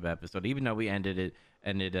positive episode, even though we ended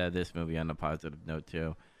this movie on a positive note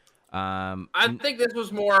too. I think this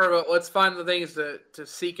was more of a let's find the things to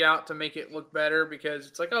seek out to make it look better because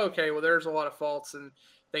it's like, oh, okay, well, there's a lot of faults and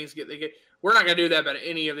things get. We're not going to do that about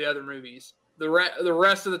any of the other movies. The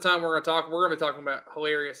rest of the time we're going to be talking about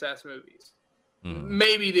hilarious ass movies.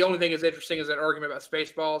 Maybe the only thing that's interesting is that argument about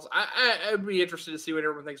Spaceballs. I'd be interested to see what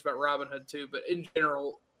everyone thinks about Robin Hood too. But in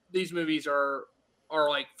general, these movies are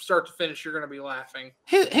like start to finish, you're going to be laughing.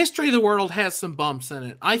 History of the World has some bumps in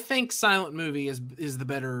it. I think Silent Movie is the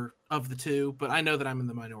better of the 2, but I know that I'm in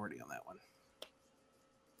the minority on that one.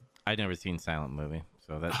 I've never seen Silent Movie,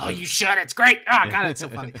 so that's. Oh, you should. It's great. Oh, God, it's so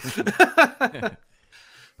funny.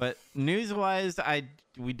 But news-wise,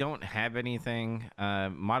 we don't have anything.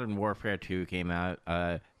 Modern Warfare 2 came out.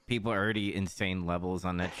 People are already insane levels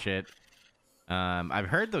on that shit. I've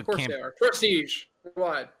heard the Of course they are. Prestige.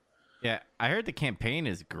 What? Yeah, I heard the campaign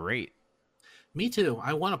is great. Me too.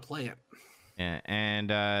 I want to play it. Yeah, and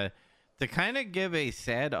to kind of give a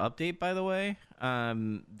sad update, by the way,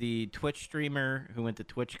 the Twitch streamer who went to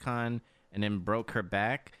TwitchCon and then broke her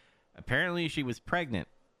back, apparently she was pregnant,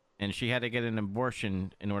 and she had to get an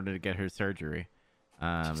abortion in order to get her surgery.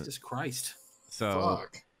 Jesus Christ. So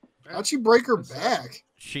Fuck. How'd she break her back?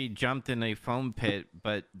 she jumped in a foam pit,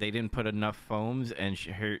 but they didn't put enough foams, and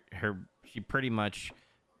she pretty much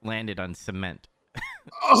landed on cement.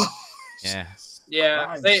 Oh, Yeah.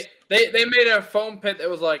 Yeah, Nice. they made a foam pit that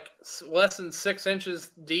was like less than 6 inches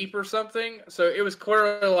deep or something. So it was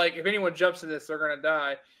clearly like if anyone jumps in this, they're gonna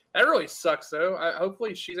die. That really sucks, though.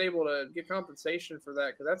 Hopefully she's able to get compensation for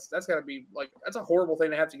that because that's got to be like that's a horrible thing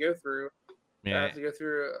to have to go through. Yeah. Have to go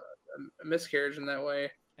through a miscarriage in that way.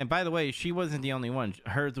 And by the way, she wasn't the only one.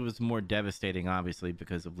 Hers was more devastating, obviously,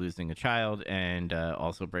 because of losing a child and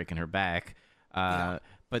also breaking her back.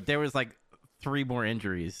 But there was like 3 more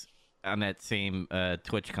injuries on that same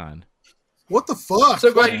TwitchCon. what the fuck?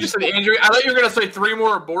 So glad you just said injury. I thought you were gonna say 3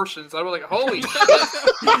 more abortions. I was like, holy shit.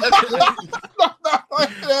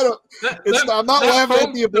 I'm not laughing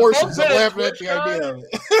at the abortions. I'm laughing at the idea of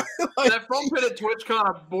it. That foam pit at TwitchCon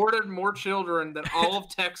aborted more children than all of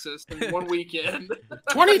Texas in one weekend.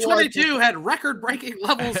 2022 had record-breaking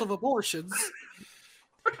levels of abortions.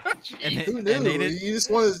 And Who they knew? didn't, You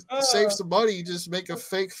just want to save some money. You just make a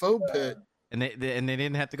fake foam pit. and they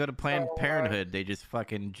didn't have to go to Planned Parenthood. They just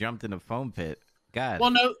fucking jumped in a foam pit. God.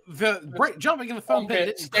 Well, no, jumping in the foam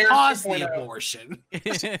pit didn't Stairs cause the 2.0. abortion.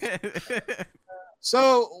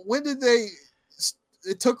 So when did they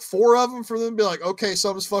it took 4 of them for them to be like, okay,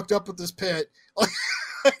 something's fucked up with this pit.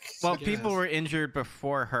 Well, Yes. people were injured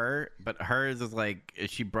before her, but hers is like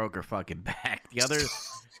she broke her fucking back. The other,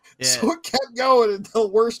 yeah, So it kept going until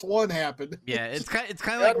the worst one happened. yeah, it's kind of The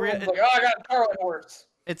like other one's like, oh, I got a car like horse.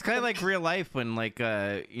 it's kind of like real life when like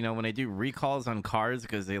when they do recalls on cars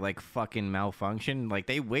because they like fucking malfunction. Like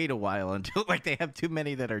they wait a while until like they have too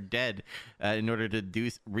many that are dead in order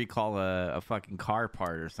to recall a fucking car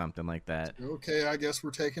part or something like that. Okay, I guess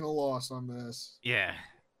we're taking a loss on this. Yeah,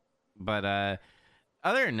 but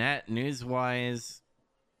other than that, news-wise,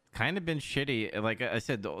 kind of been shitty. Like I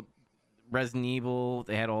said, the Resident Evil,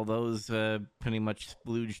 they had all those pretty much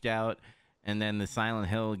splooged out, and then the Silent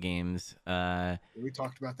Hill games, We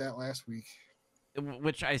talked about that last week.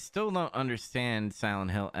 which I still don't understand. Silent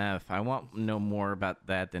Hill F. I want to know more about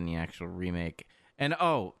that than the actual remake. And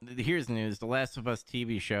here's news: The Last of Us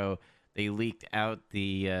TV show. They leaked out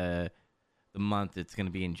the month it's going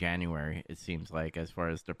to be in January. It seems like, as far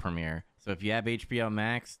as the premiere. So if you have HBO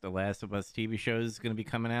Max, The Last of Us TV show is going to be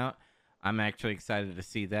coming out. I'm actually excited to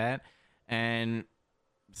see that. And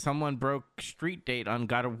someone broke street date on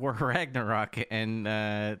God of War Ragnarok, and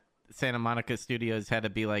Santa Monica Studios had to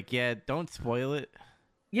be like, yeah, don't spoil it.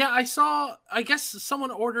 Yeah, I guess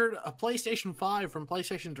someone ordered a PlayStation 5 from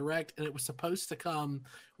PlayStation Direct, and it was supposed to come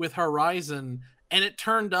with Horizon, and it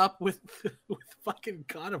turned up with fucking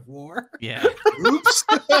God of War. Yeah. Oops.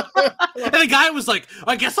 And the guy was like,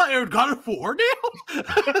 I guess I own God of War now?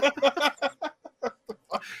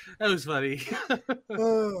 That was funny.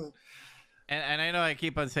 And I know I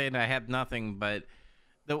keep on saying I have nothing, but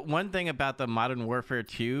the one thing about the Modern Warfare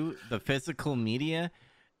 2, the physical media,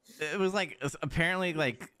 it was like apparently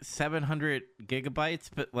like 700 gigabytes,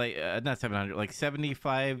 but like not 700, like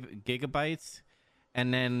 75 gigabytes.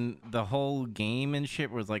 And then the whole game and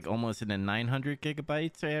shit was like almost in the 900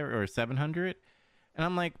 gigabytes or 700. And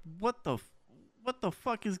I'm like, what the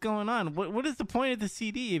fuck is going on? What is the point of the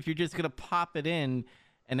CD if you're just going to pop it in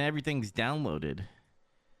and everything's downloaded?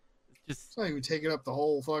 It's not even taking up the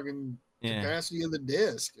whole fucking Yeah. capacity of the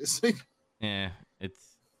disc. It's like, Yeah,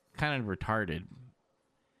 it's kind of retarded.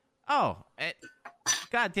 Oh,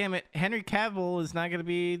 God damn it. Henry Cavill is not going to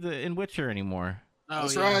be in Witcher anymore. Oh,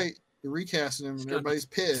 that's yeah. right. They're recasting him, and gonna be everybody's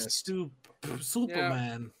pissed.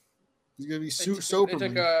 Superman. He's gonna be They took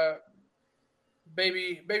Superman.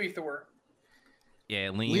 baby Thor. Yeah,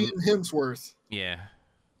 Liam Hemsworth, Yeah.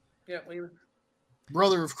 Yeah, Liam.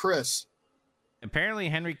 brother of Chris. Apparently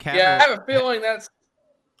Henry Cavill... Yeah, I have a feeling that's.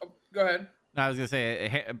 Oh, go ahead. I was going to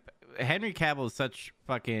say, Henry Cavill is such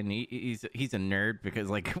fucking... He's a nerd because,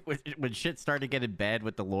 like, when shit started getting bad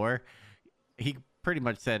with the lore, he pretty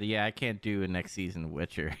much said, yeah, I can't do a next season of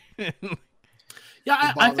Witcher.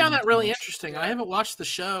 Yeah, I found that really much. interesting. I haven't watched the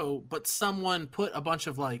show, but someone put a bunch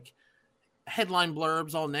of like headline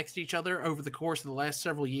blurbs all next to each other over the course of the last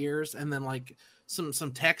several years, and then like some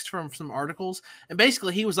text from some articles. And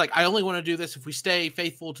basically, he was like, "I only want to do this if we stay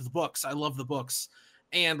faithful to the books. I love the books."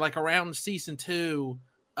 And like around season 2,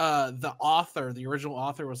 the original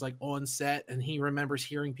author, was like on set, and he remembers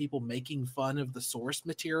hearing people making fun of the source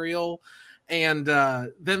material. And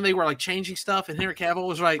then they were like changing stuff, and Henry Cavill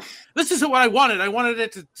was like, "This isn't what I wanted. I wanted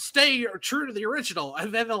it to stay true to the original."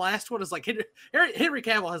 And then the last one is like, Henry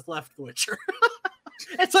Cavill has left The Witcher.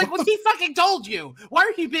 It's like, well, he fucking told you. Why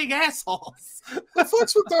are you being assholes?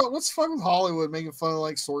 What's fun with Hollywood making fun of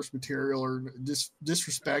like source material or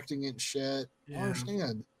disrespecting it and shit? I don't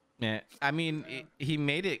understand. Yeah, I mean, he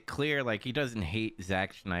made it clear, like, he doesn't hate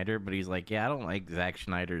Zack Snyder, but he's like, yeah, I don't like Zack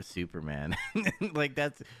Snyder's Superman. Like,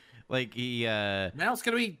 that's... Like now it's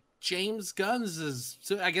gonna be James Gunn's.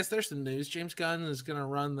 So I guess there's some news. James Gunn is gonna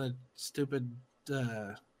run the stupid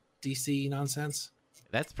DC nonsense.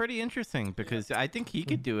 That's pretty interesting because I think he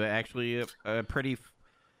could do it. Actually, a pretty.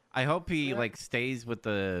 I hope he like stays with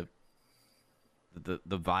the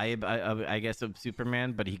vibe I guess of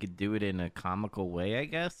Superman, but he could do it in a comical way. I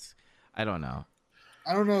guess I don't know.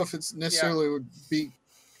 I don't know if it's necessarily would be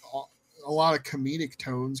a lot of comedic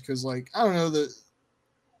tones because, like, I don't know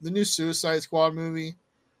the new Suicide Squad movie, it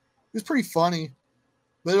was pretty funny,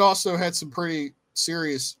 but it also had some pretty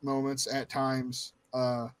serious moments at times,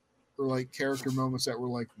 or like character moments that were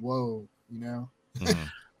like, whoa, you know? Mhm.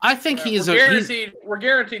 I think We're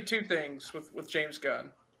guaranteed 2 things with James Gunn.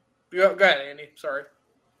 Go ahead, Andy. Sorry.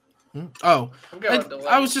 Oh, I'm getting a delay.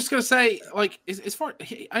 I was just gonna say, like, as far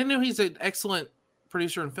I know he's an excellent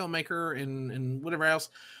producer and filmmaker and whatever else,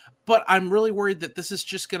 but I'm really worried that this is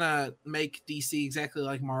just gonna make DC exactly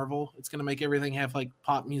like Marvel. It's gonna make everything have like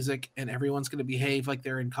pop music, and everyone's gonna behave like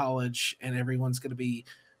they're in college, and everyone's gonna be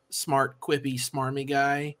smart, quippy, smarmy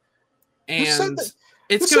guy, and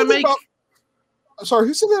it's gonna make. I'm sorry,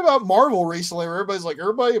 who said that about Marvel recently? Where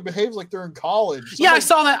everybody behaves like they're in college. Yeah, I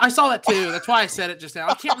saw that. I saw that too. That's why I said it just now.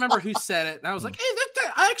 I can't remember who said it. And I was like, hey,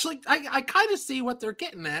 I kind of see what they're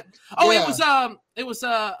getting at. Oh, Yeah. it was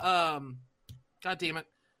God damn it.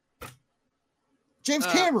 James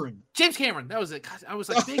Cameron. James Cameron. That was it. God, I was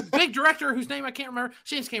like, big director whose name I can't remember.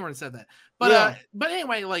 James Cameron said that. But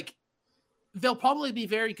anyway, like, they'll probably be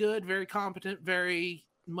very good, very competent, very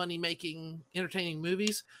money-making, entertaining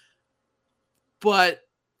movies. But,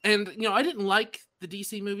 and, you know, I didn't like the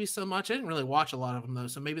DC movies so much. I didn't really watch a lot of them, though,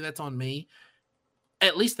 so maybe that's on me.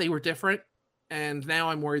 At least they were different, and now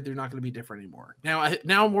I'm worried they're not going to be different anymore. Now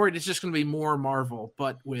I'm worried it's just going to be more Marvel,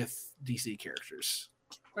 but with DC characters.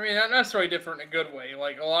 I mean, not necessarily different in a good way.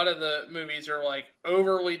 Like, a lot of the movies are, like,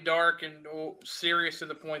 overly dark and serious to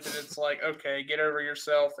the point that it's like, okay, get over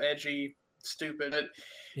yourself, edgy, stupid.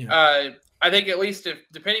 Yeah. I think at least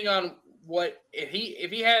depending on if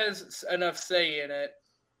he has enough say in it,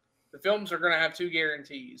 the films are going to have two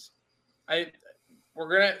guarantees.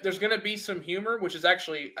 There's going to be some humor, which is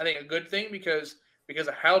actually, I think, a good thing because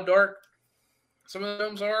of how dark some of the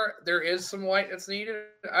films are. There is some light that's needed.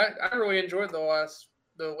 I really enjoyed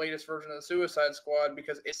the latest version of the Suicide Squad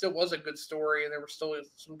because it still was a good story and there were still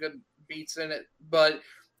some good beats in it, but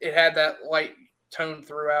it had that light tone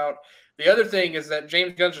throughout. The other thing is that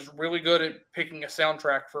James Gunn's just really good at picking a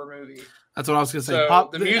soundtrack for a movie. That's what I was going to say. So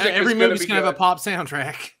Pop, the music every is gonna movie's be going to have a good. pop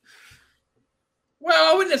soundtrack.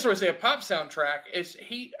 Well, I wouldn't necessarily say a pop soundtrack.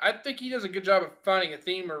 I think he does a good job of finding a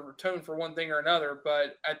theme or tone for one thing or another,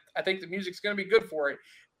 but I think the music's going to be good for it.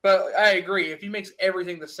 But I agree. If he makes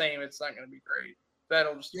everything the same, it's not going to be great.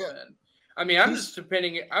 That'll just depend. I mean, I'm just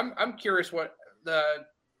depending. I'm curious how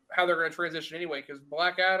they're going to transition anyway, because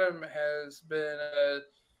Black Adam has been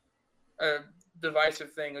a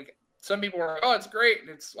divisive thing. Like, some people are like, oh, it's great.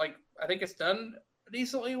 It's like, I think it's done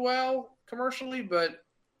decently well commercially, but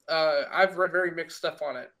I've read very mixed stuff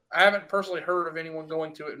on it. I haven't personally heard of anyone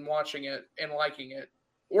going to it and watching it and liking it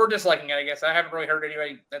or disliking it, I guess. I haven't really heard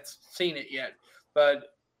anybody that's seen it yet. But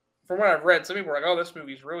from what I've read, some people are like, oh, this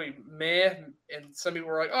movie's really meh. And some people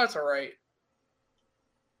are like, oh, it's all right.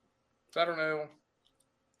 So I don't know.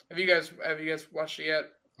 Have you guys watched it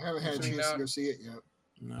yet? I haven't had a chance to go see it yet.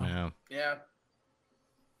 No. Yeah.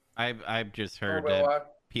 I've just heard that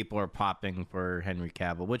people are popping for Henry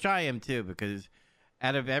Cavill, which I am too, because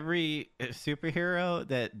out of every superhero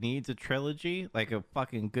that needs a trilogy, like a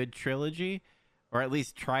fucking good trilogy, or at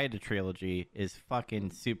least tried a trilogy, is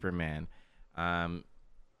fucking Superman.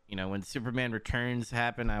 You know, when Superman Returns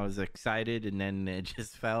happened, I was excited, and then it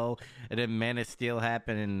just fell. And then Man of Steel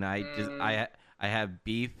happened, and I have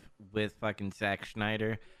beef with fucking Zack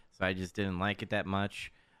Snyder, so I just didn't like it that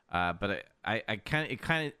much. But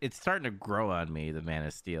it's starting to grow on me, the Man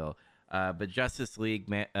of Steel. But Justice League,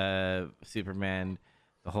 Superman,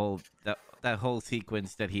 that whole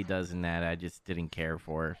sequence that he does in that, I just didn't care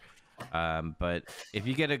for. But if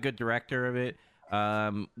you get a good director of it,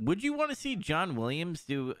 would you want to see John Williams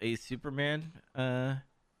do a Superman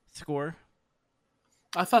score?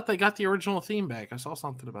 I thought they got the original theme back. I saw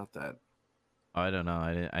something about that. Oh, I don't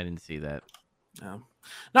know. I didn't see that. No,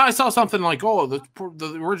 I saw something like, oh, the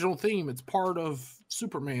original theme, it's part of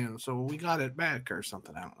Superman, so we got it back or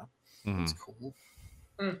something. I don't know. Mm-hmm. That's cool.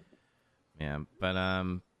 Yeah, but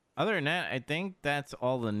other than that, I think that's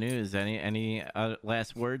all the news. Any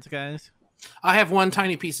last words, guys? I have one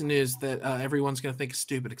tiny piece of news that everyone's going to think is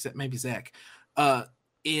stupid, except maybe Zach.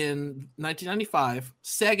 In 1995,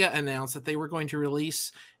 Sega announced that they were going to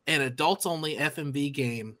release an adults-only FMV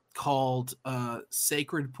game called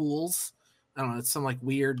Sacred Pools. I don't know. It's some like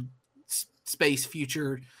weird space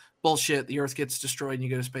future bullshit. The Earth gets destroyed and you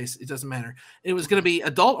go to space. It doesn't matter. It was going to be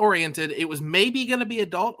adult-oriented. It was maybe going to be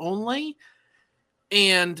adult-only.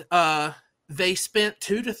 And they spent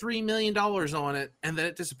 $2 to $3 million on it, and then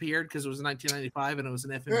it disappeared because it was 1995 and it was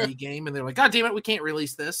an FMV game. And they're like, God damn it, we can't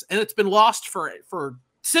release this. And it's been lost for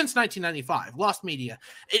since 1995. Lost media.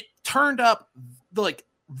 It turned up like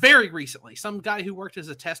very recently. Some guy who worked as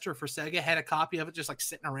a tester for Sega had a copy of it just like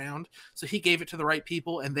sitting around. So he gave it to the right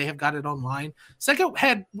people, and they have got it online. Sega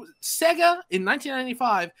in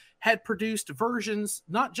 1995 had produced versions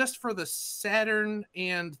not just for the Saturn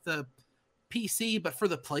and the PC, but for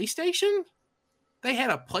the PlayStation. They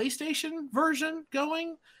had a PlayStation version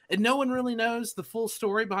going, and no one really knows the full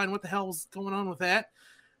story behind what the hell's going on with that.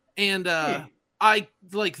 And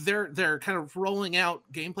they're kind of rolling out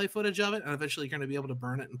gameplay footage of it, and eventually you're going to be able to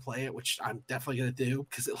burn it and play it, which I'm definitely going to do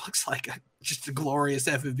because it looks like just a glorious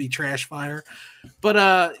FMV trash fire. But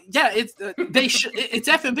yeah, it's it's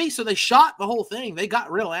FMV, so they shot the whole thing. They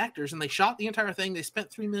got real actors and they shot the entire thing. They spent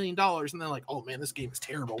 $3 million, and they're like, "Oh man, this game is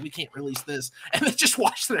terrible. We can't release this," and they just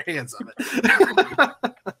washed their hands of it.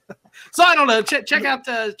 So I don't know. Check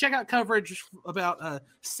out coverage about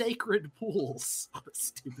Sacred Pools. What a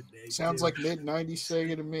stupid name. Sounds like mid-90s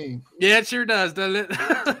Sega to me. Yeah, it sure does, doesn't it?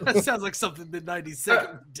 It sounds like something mid-90s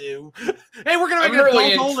Sega would do. Hey, we're gonna make I'm really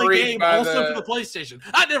an adult-only intrigued game by also for the PlayStation.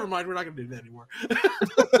 Never mind. We're not gonna do that anymore.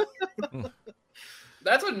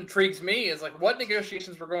 That's what intrigues me is like what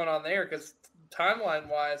negotiations were going on there because timeline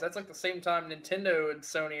wise, that's like the same time Nintendo and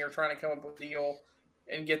Sony are trying to come up with a deal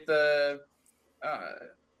and get the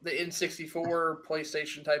N64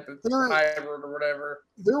 PlayStation type of hybrid or whatever.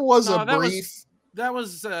 There was a brief. That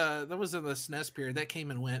was in the SNES period. That came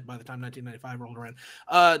and went by the time 1995 rolled around.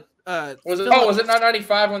 Was it not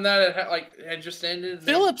 95 when that had just ended?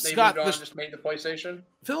 Philips they got just made the PlayStation.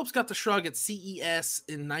 Philips got the shrug at CES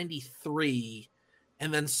in 93,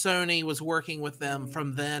 and then Sony was working with them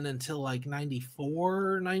from then until like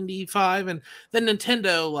 94, 95, and then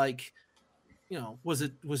Nintendo was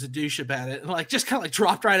a douche about it and just kind of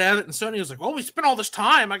dropped right out of it. And Sony was like, "Well, we spent all this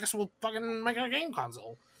time. I guess we'll fucking make a game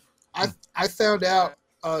console." I found out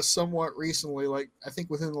somewhat recently, I think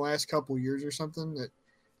within the last couple of years or something, that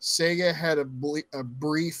Sega had a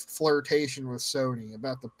brief flirtation with Sony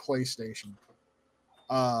about the PlayStation.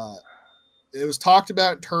 It was talked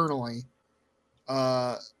about internally.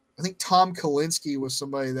 I think Tom Kalinske was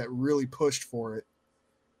somebody that really pushed for it,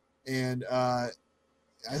 and I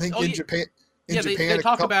think Japan. They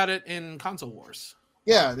talk about it in Console Wars.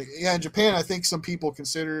 Yeah, in Japan, I think some people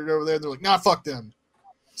considered it over there. They're like, "Nah, fuck them."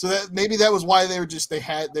 So that was why they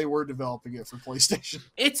were developing it for PlayStation.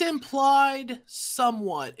 It's implied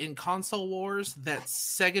somewhat in Console Wars that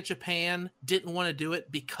Sega Japan didn't want to do it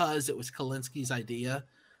because it was Kalinsky's idea.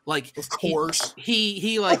 Of course, he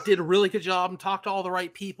did a really good job and talked to all the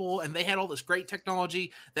right people, and they had all this great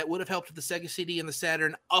technology that would have helped with the Sega CD and the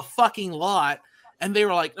Saturn a fucking lot. And they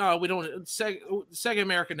were like, "No, we don't. Sega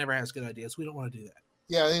America never has good ideas. We don't want to do that."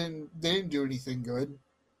 Yeah, they didn't do anything good.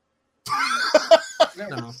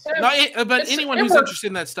 But anyone who's interested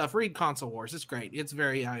in that stuff, read Console Wars. It's great. It's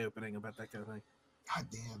very eye-opening about that kind of thing. God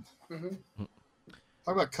damn. Mm-hmm.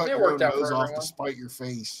 Talk about cutting your own nose off to spite your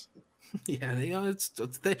face. Yeah, it's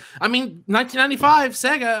 1995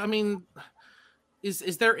 Sega.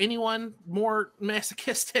 Is there anyone more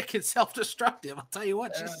masochistic and self-destructive? I'll tell you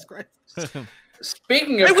what, Jesus Christ.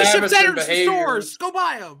 Speaking of habits and behaviors, stores, go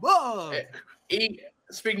buy them. Whoa.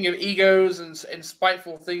 Speaking of egos and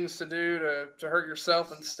spiteful things to do to hurt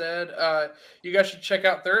yourself instead, you guys should check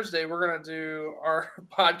out Thursday. We're going to do our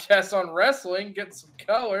podcast on wrestling, get some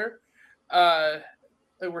color.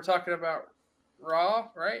 We're talking about Raw,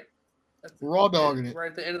 right? Raw dogging it. Right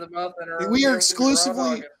at the end of the month. We are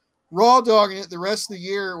exclusively Raw dogging it the rest of the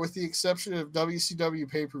year with the exception of WCW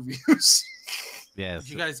pay-per-views. Yes.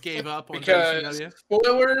 You guys gave up on WCW?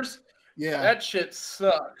 Spoilers. Yeah, that shit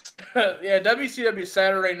sucks. Yeah, WCW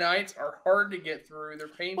Saturday nights are hard to get through. They're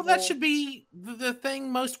painful. Well, that should be the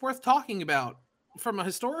thing most worth talking about from a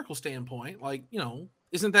historical standpoint.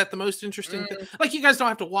 Isn't that the most interesting thing? You guys don't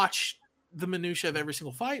have to watch the minutia of every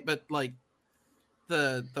single fight, but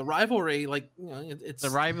the rivalry, it's the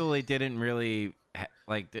rivalry didn't really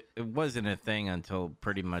it wasn't a thing until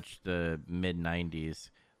pretty much the mid 90s.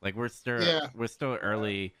 We're still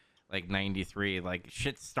early. 93,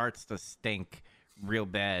 shit starts to stink real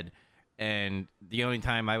bad. And the only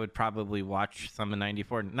time I would probably watch some in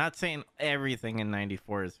 94, not saying everything in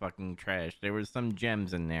 94 is fucking trash. There was some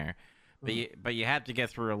gems in there. But you had to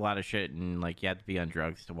get through a lot of shit, and you had to be on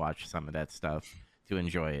drugs to watch some of that stuff to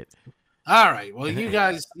enjoy it. All right. Well, you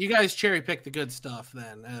guys cherry pick the good stuff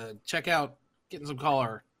then. Check out Getting Some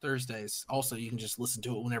Color Thursdays. Also, you can just listen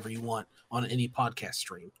to it whenever you want on any podcast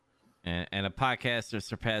stream. And a podcast of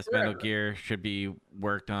Surpassed Metal Gear should be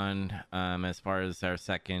worked on as far as our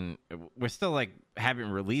second. We're still haven't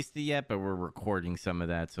released it yet, but we're recording some of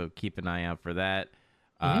that, so keep an eye out for that.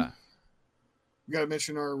 We got to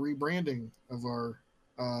mention our rebranding of our.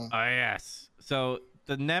 Oh yes, so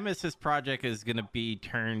the Nemesis project is going to be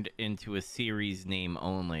turned into a series name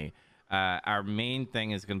only. Our main thing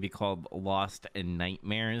is going to be called Lost in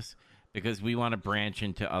Nightmares because we want to branch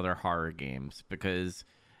into other horror games because.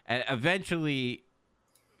 And eventually,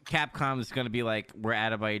 Capcom is going to be we're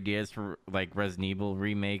out of ideas for Resident Evil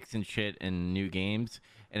remakes and shit and new games,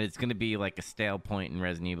 and it's going to be a stale point in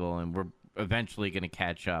Resident Evil, and we're eventually going to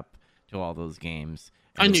catch up to all those games.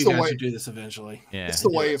 I knew It's you the guys way- would do this eventually. Yeah. It's the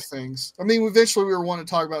way of things. I mean, eventually we were wanting to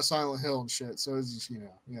talk about Silent Hill and shit. So it's just,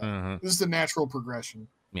 Mhm. this is the natural progression.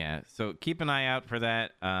 Yeah, so keep an eye out for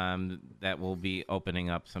that. That will be opening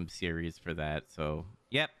up some series for that. So,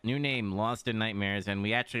 yep, new name, Lost in Nightmares, and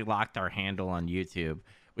we actually locked our handle on YouTube.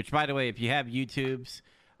 Which, by the way, if you have YouTubes,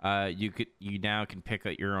 you now can pick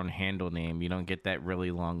out your own handle name. You don't get that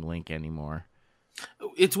really long link anymore.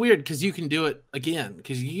 It's weird because you can do it again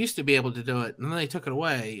because you used to be able to do it and then they took it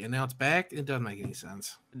away and now it's back. It doesn't make any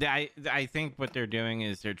sense. I think what they're doing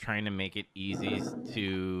is they're trying to make it easy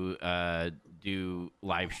to do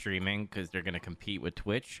live streaming because they're going to compete with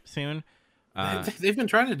Twitch soon. They've been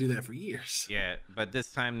trying to do that for years. Yeah, but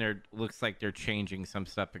this time looks like they're changing some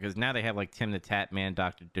stuff because now they have like Tim the Tat Man,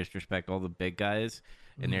 Dr. Disrespect, all the big guys,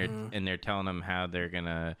 and they're telling them how they're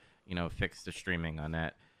gonna fix the streaming on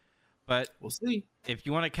that. But We'll see. if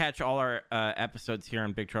you want to catch all our episodes here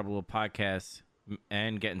on Big Trouble Little Podcasts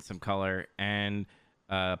and getting some color and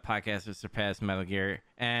Podcast that Surpassed Metal Gear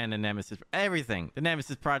and the Nemesis, everything, the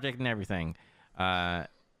Nemesis Project and everything,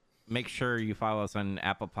 make sure you follow us on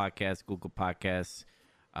Apple Podcasts, Google Podcasts,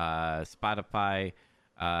 Spotify,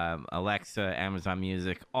 Alexa, Amazon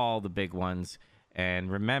Music, all the big ones.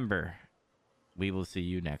 And remember, we will see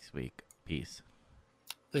you next week. Peace.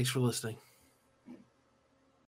 Thanks for listening.